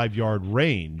 35-yard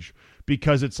range,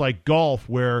 because it's like golf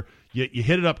where you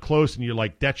hit it up close and you're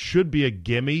like, that should be a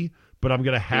gimme, but I'm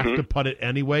going to have to putt it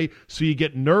anyway. So you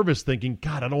get nervous thinking,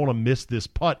 God, I don't want to miss this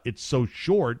putt. It's so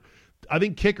short. I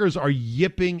think kickers are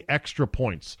yipping extra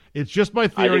points. It's just my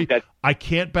theory. I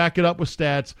can't back it up with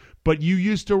stats, but you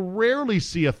used to rarely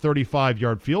see a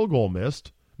 35-yard field goal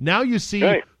missed. Now you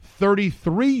see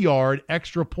 33-yard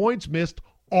extra points missed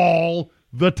all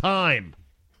the time.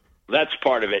 That's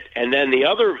part of it. And then the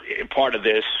other part of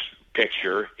this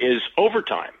picture is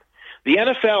overtime. The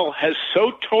NFL has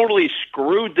so totally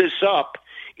screwed this up,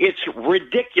 it's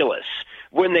ridiculous.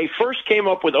 When they first came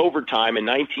up with overtime in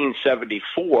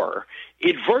 1974,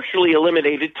 it virtually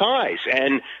eliminated ties.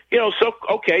 And, so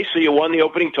you won the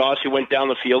opening toss, you went down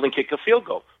the field and kicked a field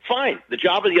goal. Fine. The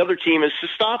job of the other team is to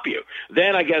stop you.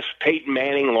 Then I guess Peyton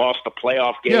Manning lost a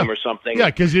playoff game or something. Yeah,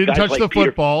 because he didn't touch the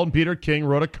football, and Peter King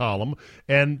wrote a column,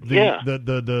 and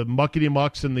the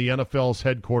muckety-mucks in the NFL's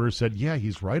headquarters said, yeah,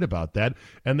 he's right about that,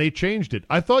 and they changed it.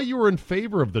 I thought you were in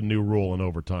favor of the new rule in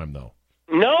overtime, though.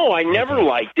 No, I never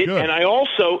liked it, Good.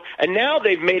 And now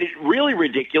they've made it really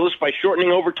ridiculous by shortening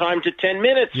overtime to 10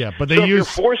 minutes. Yeah, but they use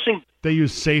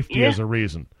safety as a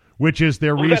reason, which is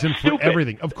their reason for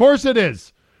everything. Of course it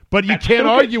is, but you can't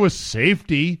argue with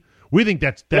safety. We think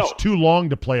that's too long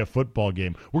to play a football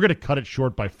game. We're going to cut it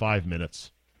short by 5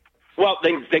 minutes. Well,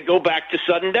 they go back to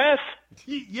sudden death.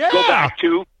 Yeah, go back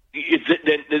to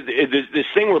this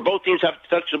thing where both teams have to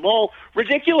touch the ball.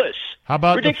 Ridiculous. How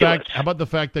about the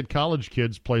fact that college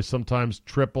kids play sometimes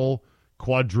triple,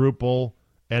 quadruple,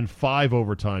 and 5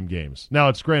 overtime games? Now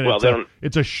it's granted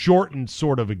it's a shortened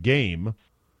sort of a game,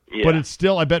 but it's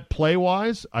still, I bet play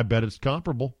wise, I bet it's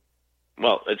comparable.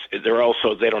 Well, they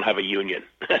don't have a union.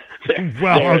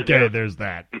 There's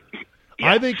that.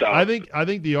 Yeah, I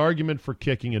think the argument for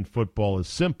kicking in football is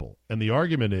simple, and the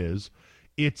argument is,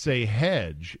 it's a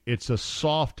hedge. It's a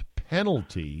soft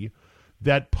penalty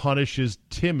that punishes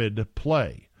timid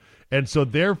play. And so,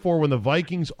 therefore, when the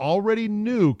Vikings already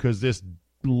knew, because this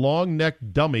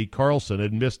long-necked dummy, Carlson,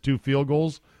 had missed 2 field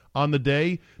goals on the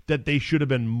day, that they should have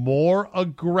been more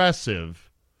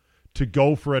aggressive to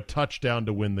go for a touchdown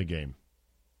to win the game.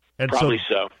 And Probably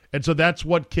so. And so that's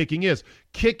what kicking is.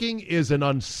 Kicking is an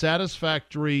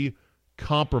unsatisfactory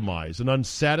compromise, an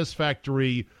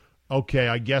unsatisfactory, okay,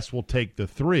 I guess we'll take the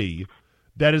 3,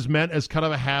 that is meant as kind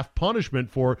of a half punishment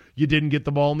for you didn't get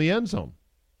the ball in the end zone.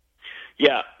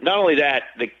 Yeah, not only that,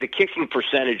 the kicking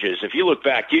percentages, if you look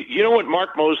back, you know what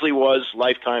Mark Mosley was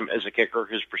lifetime as a kicker,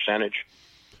 his percentage?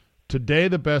 Today,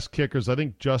 the best kickers, I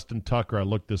think Justin Tucker, I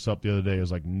looked this up the other day,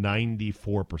 is like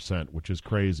 94%, which is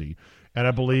crazy. And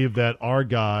I believe that our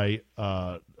guy,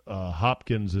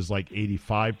 Hopkins, is like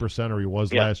 85%, or he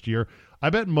was last year. I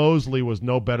bet Mosley was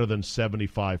no better than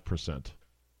 75%.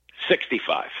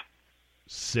 65.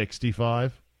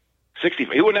 65?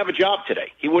 65. He wouldn't have a job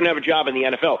today. He wouldn't have a job in the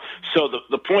NFL. So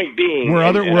the point being, were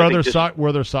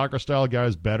other soccer style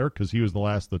guys better because he was the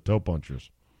last of the toe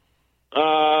punchers?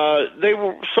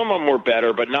 Some of them were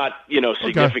better, but not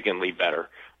significantly better.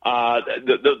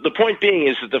 The point being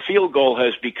is that the field goal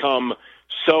has become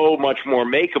so much more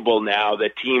makeable now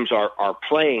that teams are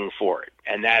playing for it,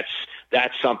 and that's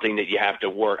something that you have to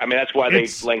work. I mean, that's why they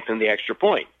lengthened the extra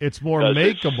point. It's more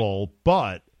makeable,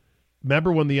 but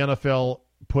remember when the NFL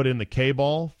put in the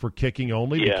K-ball for kicking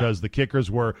only because the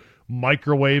kickers were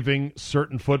microwaving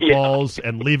certain footballs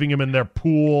and leaving them in their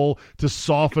pool to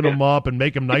soften them up and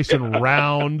make them nice and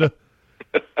round.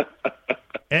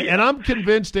 And I'm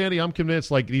convinced, Andy,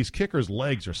 like these kickers'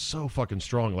 legs are so fucking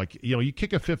strong. Like, you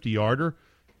kick a 50-yarder,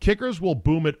 kickers will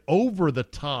boom it over the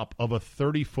top of a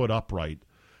 30-foot upright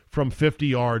from 50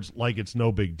 yards like it's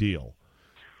no big deal.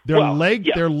 Their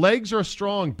legs are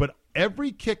strong, but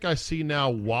every kick I see now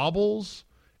wobbles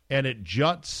and it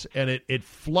juts and it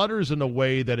flutters in a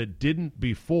way that it didn't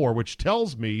before, which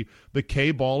tells me the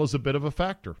K-ball is a bit of a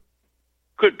factor.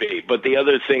 Could be, but the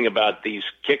other thing about these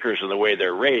kickers and the way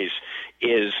they're raised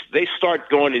is they start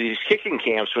going to these kicking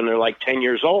camps when they're like 10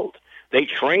 years old. They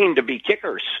train to be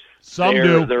kickers. Some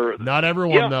do. Not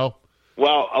everyone, though.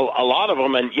 Well, a lot of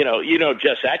them, and you know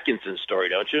Jess Atkinson's story,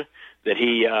 don't you? That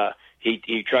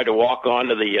he tried to walk on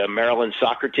to the Maryland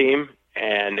soccer team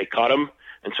and they cut him.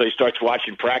 And so he starts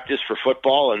watching practice for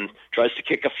football and tries to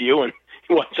kick a few, and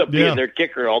he winds up being their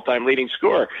kicker, all-time leading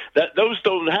scorer. Those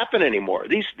don't happen anymore.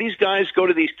 These guys go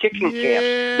to these kicking camps.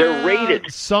 They're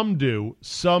rated. Some do.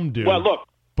 Well, look.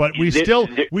 But we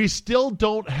still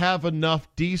don't have enough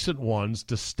decent ones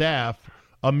to staff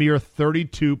a mere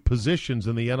 32 positions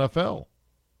in the NFL.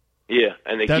 Yeah,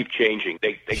 and they keep changing.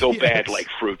 They go bad like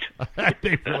fruit.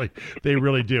 they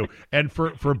really do. And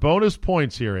for bonus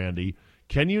points here, Andy,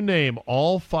 can you name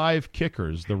all 5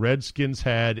 kickers the Redskins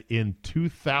had in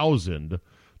 2000,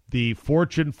 the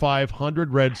Fortune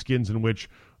 500 Redskins in which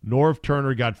Norv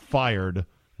Turner got fired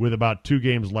with about 2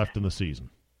 games left in the season?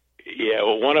 Yeah,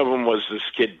 well, one of them was this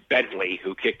kid Bentley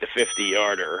who kicked a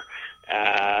 50-yarder.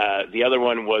 The other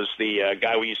one was the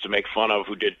guy we used to make fun of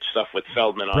who did stuff with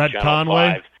Feldman on Brett Channel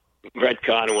Conway? 5. Brett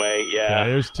Conway, yeah.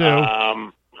 There's 2.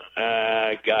 Was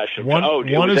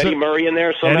Eddie Murray in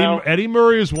there somehow? Eddie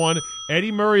Murray is one.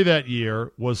 Eddie Murray that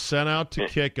year was sent out to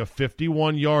kick a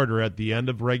 51-yarder at the end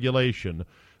of regulation.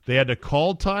 They had to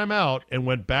call timeout and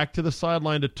went back to the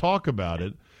sideline to talk about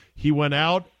it. He went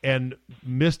out and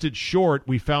missed it short.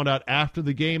 We found out after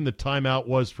the game the timeout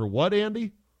was for what,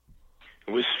 Andy?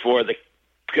 It was for the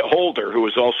holder, who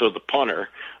was also the punter,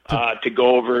 to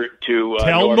go over to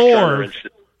tell Norv.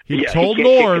 He told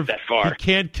Norv he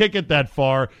can't kick it that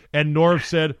far, and Norv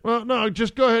said, well, no,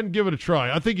 just go ahead and give it a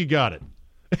try. I think you got it.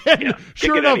 And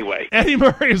sure enough, anyway. Eddie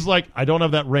Murray is like, I don't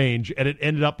have that range, and it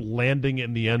ended up landing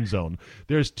in the end zone.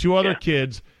 There's 2 other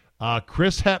kids,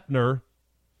 Chris Hepner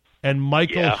and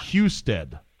Michael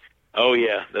Husted. Oh,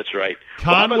 yeah, that's right.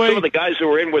 Conway, how about some of the guys who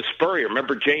were in with Spurrier?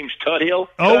 Remember James Tudhill?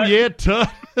 Oh, yeah,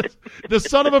 the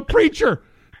son of a preacher.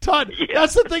 Todd,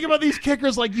 that's the thing about these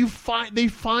kickers. Like they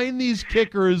find these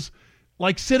kickers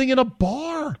like sitting in a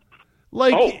bar.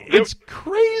 Like it's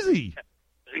crazy.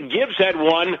 Gibbs had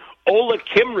one. Ola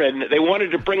Kimrin. They wanted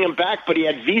to bring him back, but he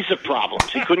had visa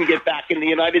problems. He couldn't get back in the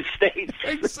United States.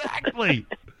 Exactly.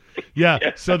 Yeah.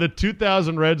 So the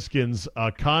 2000 Redskins,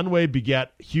 Conway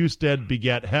begat Husted,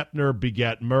 begat Hepner,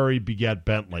 begat Murray, begat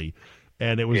Bentley.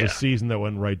 And it was a season that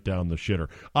went right down the shitter.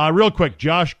 Real quick,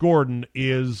 Josh Gordon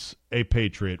is a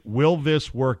Patriot. Will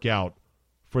this work out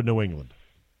for New England?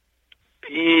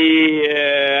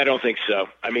 Yeah, I don't think so.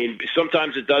 I mean,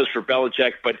 sometimes it does for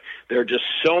Belichick, but there are just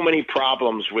so many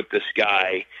problems with this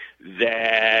guy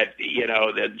that,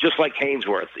 that just like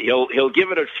Hainsworth, he'll give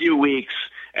it a few weeks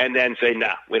and then say,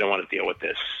 nah, we don't want to deal with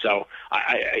this. So,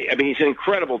 I mean, he's an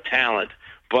incredible talent.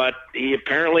 But he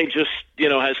apparently just,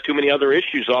 has too many other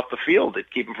issues off the field that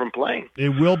keep him from playing. It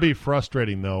will be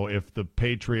frustrating, though, if the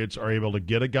Patriots are able to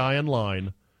get a guy in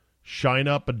line, shine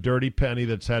up a dirty penny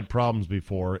that's had problems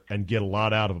before, and get a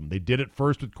lot out of him. They did it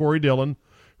first with Corey Dillon,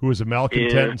 who was a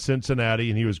malcontent in Cincinnati,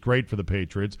 and he was great for the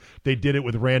Patriots. They did it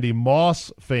with Randy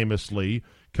Moss, famously,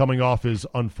 coming off his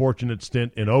unfortunate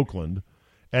stint in Oakland.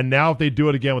 And now if they do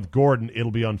it again with Gordon, it'll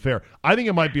be unfair. I think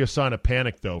it might be a sign of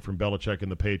panic, though, from Belichick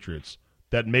and the Patriots.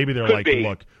 That maybe they're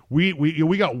look,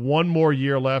 we got one more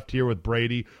year left here with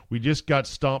Brady. We just got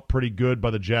stomped pretty good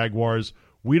by the Jaguars.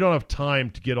 We don't have time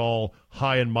to get all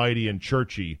high and mighty and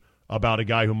churchy about a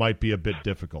guy who might be a bit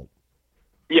difficult.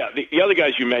 Yeah, the other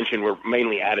guys you mentioned were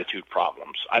mainly attitude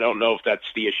problems. I don't know if that's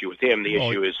the issue with him. The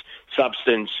issue is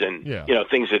substance and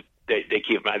things that they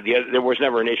keep. There was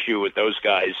never an issue with those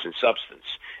guys in substance,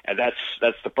 and that's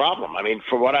the problem. I mean,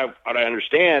 from what I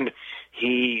understand,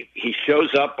 he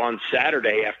shows up on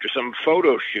Saturday after some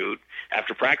photo shoot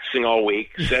after practicing all week,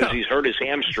 says he's hurt his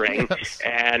hamstring,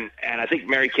 and I think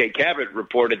Mary Kay Cabot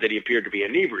reported that he appeared to be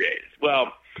inebriated.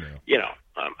 Well,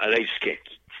 they just can't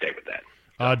stay with that.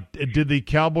 Did the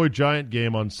Cowboy-Giant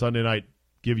game on Sunday night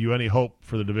give you any hope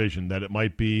for the division, that it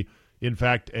might be, in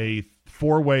fact, a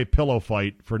 4-way pillow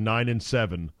fight for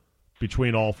 9-7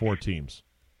 between all 4 teams?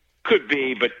 Could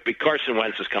be, but Carson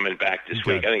Wentz is coming back this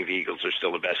week. I think the Eagles are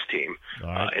still the best team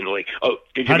in the league. Oh,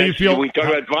 did we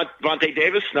talk about Vontae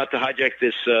Davis? Not to hijack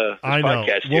this I know.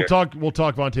 podcast We'll here. We'll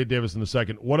talk Vontae Davis in a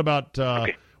second. What about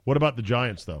the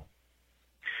Giants, though?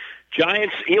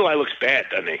 Giants, Eli looks bad,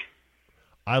 doesn't he?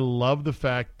 I love the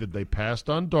fact that they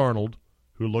passed on Darnold,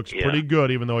 who looks pretty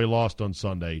good, even though he lost on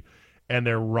Sunday, and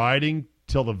they're riding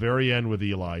till the very end with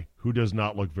Eli, who does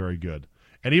not look very good.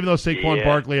 And even though Saquon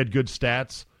Barkley had good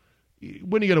stats,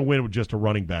 when are you going to win with just a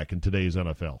running back in today's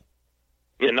NFL?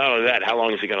 Yeah, not only that, how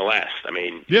long is he going to last? I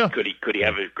mean, could he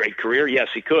have a great career? Yes,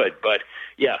 he could. But,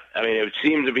 I mean, it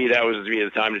seemed to be that was to be the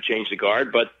time to change the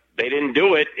guard, but they didn't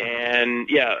do it. And,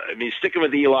 I mean, sticking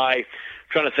with Eli,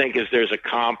 trying to think if there's a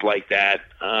comp like that.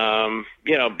 I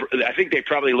think they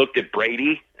probably looked at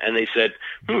Brady, and they said,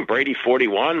 Brady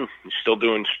 41, he's still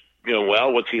doing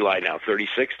what's Eli now,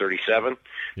 36, 37?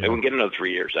 Yeah. They wouldn't get another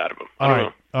 3 years out of him. I All don't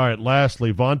right. know. All right.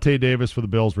 Lastly, Vontae Davis for the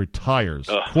Bills retires.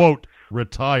 Quote,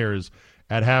 retires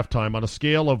at halftime on a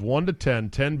scale of 1 to 10,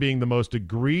 10 being the most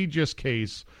egregious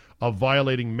case of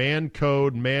violating man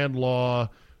code, man law,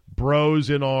 bros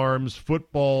in arms,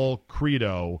 football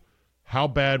credo. How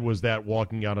bad was that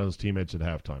walking out on his teammates at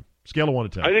halftime? Scale of 1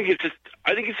 to 10. I think it's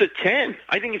a 10.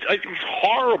 I think it's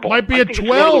horrible. Might be a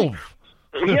 12.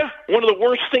 One of the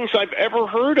worst things I've ever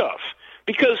heard of.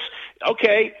 Because,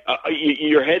 okay,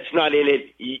 your head's not in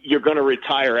it. You're going to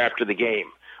retire after the game.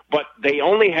 But they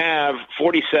only have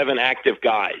 47 active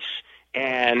guys,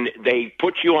 and they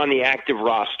put you on the active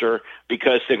roster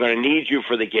because they're going to need you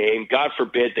for the game. God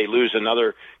forbid they lose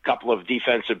another couple of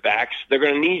defensive backs. They're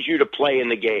going to need you to play in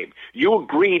the game. You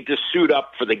agreed to suit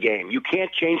up for the game. You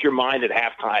can't change your mind at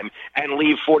halftime and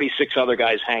leave 46 other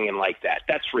guys hanging like that.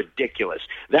 That's ridiculous.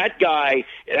 That guy,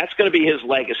 that's going to be his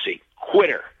legacy.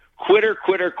 Quitter.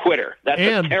 That's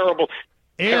a terrible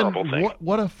thing.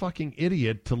 What a fucking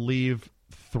idiot to leave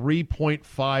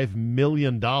 $3.5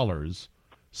 million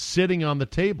sitting on the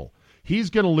table. He's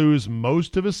going to lose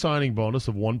most of his signing bonus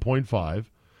of 1.5.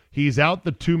 He's out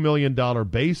the $2 million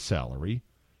base salary.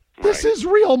 This is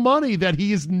real money that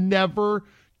he is never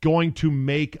going to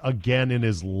make again in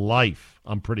his life.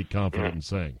 I'm pretty confident in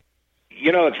saying.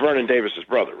 It's Vernon Davis's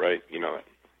brother, right? You know it.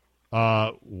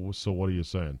 So what are you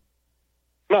saying?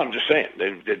 No, I'm just saying.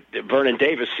 Vernon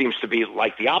Davis seems to be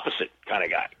like the opposite kind of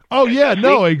guy. Oh, yeah,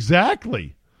 no,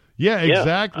 exactly. Yeah,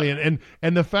 exactly.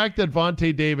 And the fact that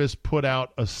Vontae Davis put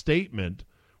out a statement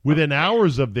within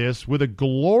hours of this with a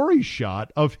glory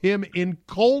shot of him in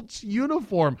Colts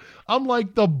uniform. I'm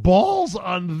like, the balls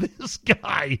on this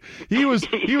guy. He was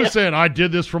saying, I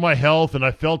did this for my health and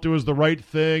I felt it was the right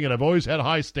thing and I've always had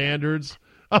high standards.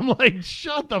 I'm like,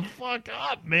 shut the fuck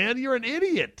up, man. You're an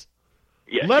idiot.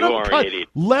 Yeah, Let you are an idiot.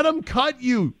 Let them cut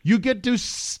you. You get to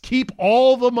keep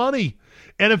all the money.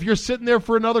 And if you're sitting there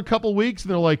for another couple weeks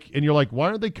and you're like, why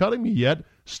aren't they cutting me yet?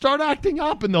 Start acting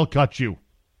up and they'll cut you.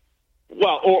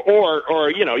 Well,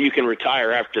 or you can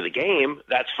retire after the game.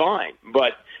 That's fine.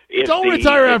 But don't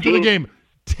retire after the game.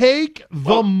 Take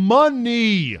the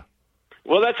money.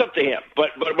 Well, that's up to him.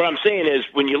 But what I'm saying is,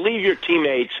 when you leave your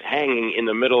teammates hanging in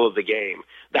the middle of the game,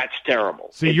 that's terrible.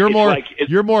 See, you're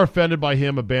more offended by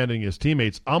him abandoning his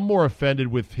teammates. I'm more offended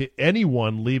with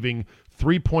anyone leaving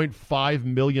 $3.5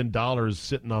 million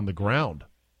sitting on the ground.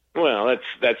 Well,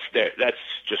 that's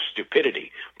just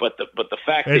stupidity. But the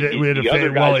fact that the other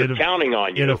guys are counting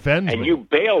on you and you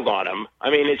bailed on them. I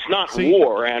mean, it's not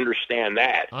war. I understand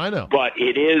that. I know. But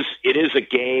it is a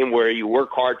game where you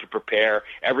work hard to prepare.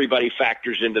 Everybody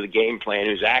factors into the game plan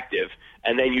who's active,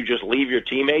 and then you just leave your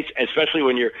teammates. Especially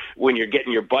when you're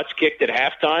getting your butts kicked at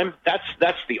halftime.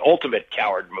 That's the ultimate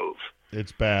coward move.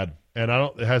 It's bad. And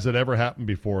has it ever happened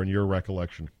before in your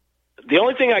recollection? The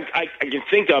only thing I can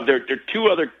think of, there are two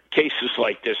other cases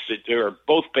like this. They were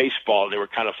both baseball, and they were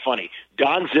kind of funny.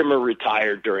 Don Zimmer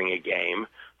retired during a game.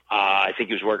 I think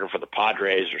he was working for the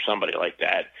Padres or somebody like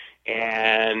that.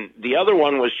 And the other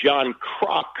one was John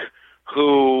Kruk,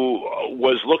 who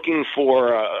was looking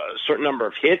for a certain number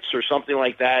of hits or something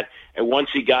like that, and once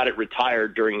he got it,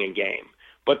 retired during a game.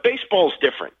 But baseball's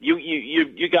different.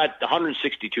 You got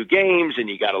 162 games, and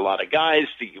you got a lot of guys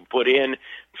that you put in.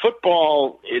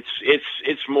 Football, it's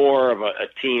more of a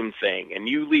team thing, and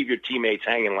you leave your teammates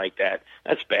hanging like that.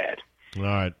 That's bad. All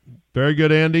right, very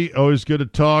good, Andy. Always good to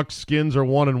talk. Skins are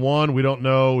 1-1. We don't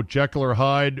know Jekyll or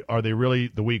Hyde. Are they really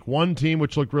the Week 1 team,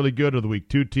 which looked really good, or the Week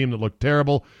 2 team that looked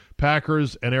terrible?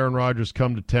 Packers and Aaron Rodgers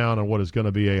come to town on what is going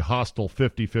to be a hostile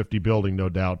 50-50 building, no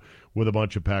doubt, with a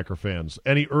bunch of Packer fans.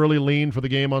 Any early lean for the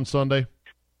game on Sunday?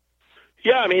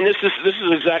 Yeah, I mean, this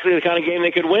is exactly the kind of game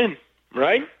they could win,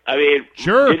 right? I mean,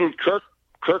 sure. Didn't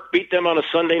Kirk beat them on a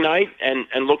Sunday night and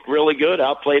looked really good,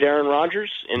 outplayed Aaron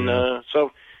Rodgers, and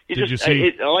so you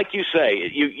see? Like you say,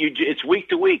 it's week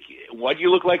to week. What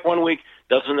you look like one week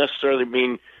doesn't necessarily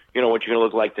mean what you're going to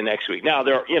look like the next week. Now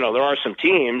there are some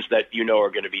teams that are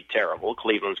going to be terrible.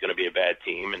 Cleveland's going to be a bad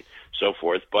team and so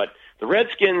forth, but the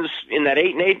Redskins in that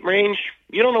 8-8 range,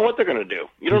 you don't know what they're going to do.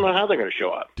 You don't know how they're going to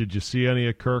show up. Did you see any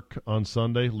of Kirk on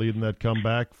Sunday leading that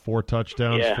comeback? 4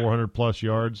 touchdowns, 400-plus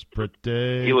yards. Pretty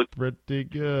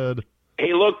good.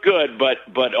 He looked good,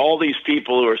 but all these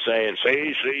people who are saying,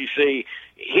 see,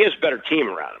 he has a better team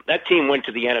around him. That team went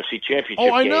to the NFC Championship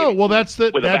game. Oh, I know. Well, that's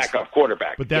a backup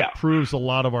quarterback. But that proves a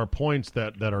lot of our points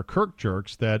that are Kirk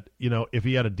jerks, that, if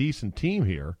he had a decent team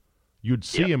here, you'd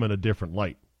see him in a different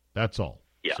light. That's all.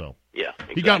 Yeah. So. Yeah,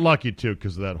 exactly. He got lucky, too,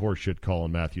 because of that horseshit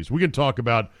Colin Matthews. We can talk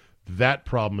about that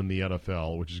problem in the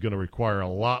NFL, which is going to require a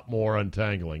lot more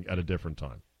untangling at a different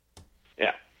time.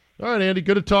 Yeah. All right, Andy,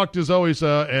 good to talk to you as always,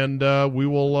 and we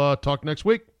will talk next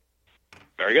week.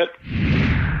 Very good.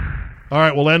 All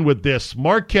right, we'll end with this.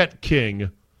 Marquette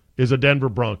King is a Denver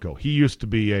Bronco. He used to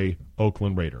be a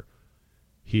Oakland Raider.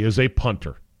 He is a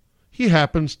punter. He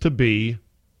happens to be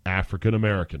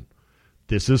African-American.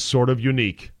 This is sort of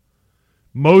unique.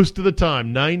 Most of the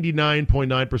time,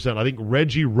 99.9%, I think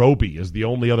Reggie Roby is the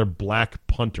only other black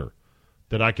punter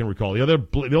that I can recall. The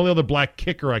only other black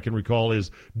kicker I can recall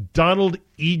is Donald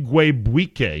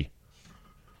Igwebuike,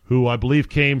 who I believe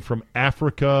came from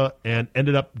Africa and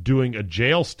ended up doing a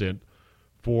jail stint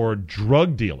for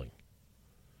drug dealing.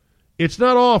 It's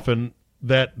not often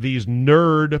that these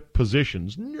nerd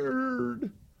positions,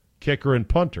 kicker and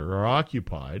punter, are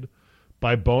occupied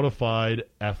by bona fide,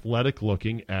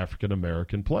 athletic-looking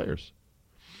African-American players.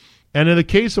 And in the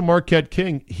case of Marquette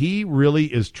King, he really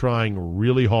is trying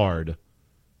really hard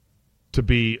to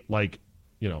be like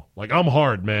I'm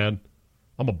hard, man.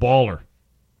 I'm a baller.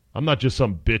 I'm not just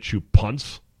some bitch who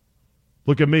punts.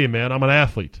 Look at me, man. I'm an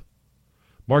athlete.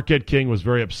 Marquette King was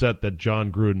very upset that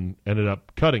John Gruden ended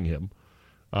up cutting him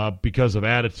because of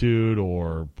attitude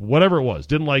or whatever it was.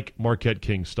 Didn't like Marquette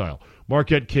King's style.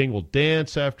 Marquette King will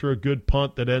dance after a good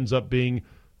punt that ends up being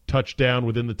touchdown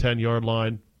within the 10-yard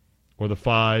line or the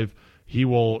 5. He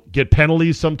will get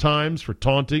penalties sometimes for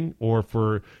taunting or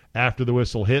for after the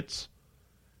whistle hits.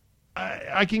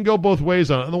 I can go both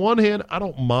ways on it. On the one hand, I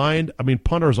don't mind. I mean,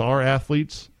 punters are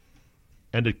athletes,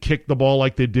 and to kick the ball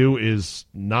like they do is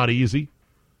not easy.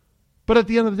 But at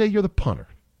the end of the day, you're the punter.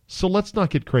 So let's not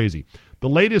get crazy. The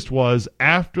latest was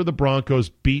after the Broncos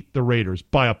beat the Raiders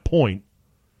by a point,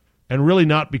 and really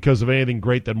not because of anything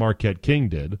great that Marquette King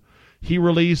did, he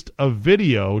released a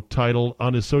video titled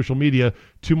on his social media,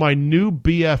 "To My New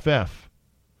BFF."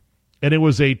 And it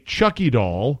was a Chucky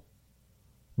doll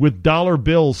with dollar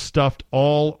bills stuffed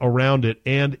all around it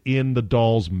and in the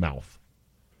doll's mouth.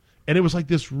 And it was like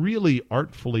this really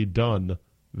artfully done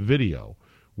video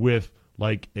with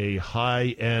like a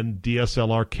high-end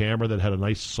DSLR camera that had a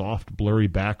nice soft blurry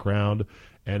background,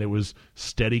 and it was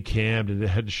steady cammed, and it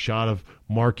had a shot of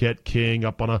Marquette King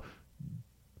up on a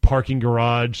parking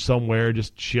garage somewhere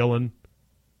just chilling.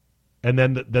 And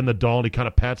then the doll, and he kind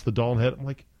of pats the doll on the head. I'm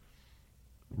like,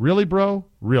 really, bro?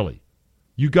 Really?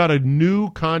 You got a new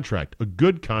contract, a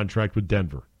good contract with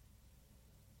Denver.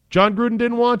 John Gruden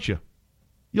didn't want you.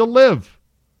 You'll live.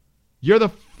 You're the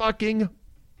fucking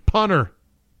punter.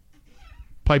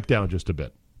 Pipe down just a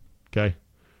bit, okay?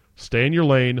 Stay in your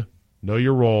lane, know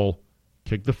your role,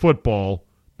 kick the football,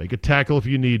 make a tackle if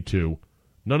you need to.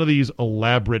 None of these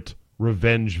elaborate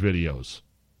revenge videos.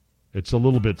 It's a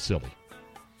little bit silly.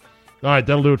 All right,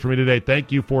 that'll do it for me today.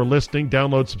 Thank you for listening.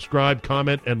 Download, subscribe,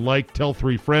 comment, and like. Tell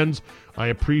 3 friends. I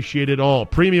appreciate it all.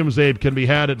 Premium Zabe can be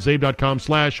had at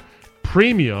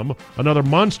zabe.com/premium. Another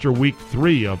monster week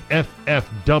 3 of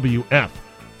FFWF.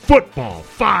 Football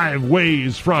 5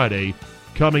 Ways Friday,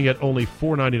 coming at only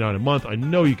 $4.99 a month. I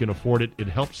know you can afford it. It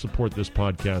helps support this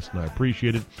podcast, and I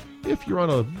appreciate it. If you're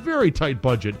on a very tight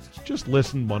budget, just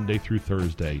listen Monday through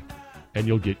Thursday, and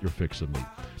you'll get your fix of me.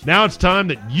 Now it's time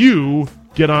that you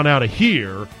get on out of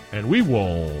here, and we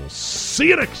will see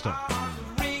you next time.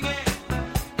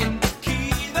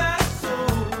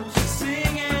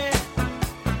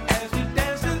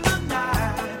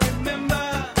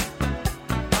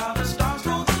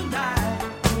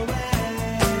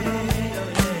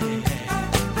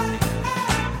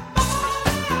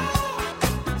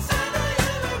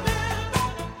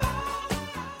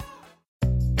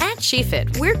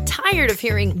 SheFit, we're tired of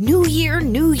hearing new year,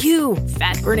 new you,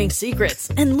 fat-burning secrets,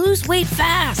 and lose weight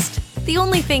fast. The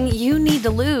only thing you need to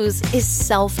lose is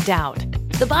self-doubt.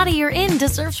 The body you're in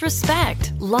deserves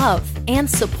respect, love, and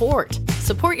support.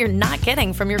 Support you're not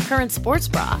getting from your current sports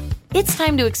bra. It's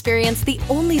time to experience the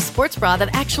only sports bra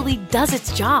that actually does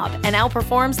its job and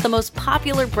outperforms the most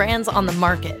popular brands on the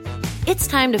market. It's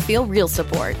time to feel real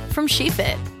support from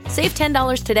SheFit. Save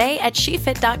 $10 today at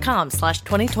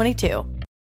SheFit.com/2022.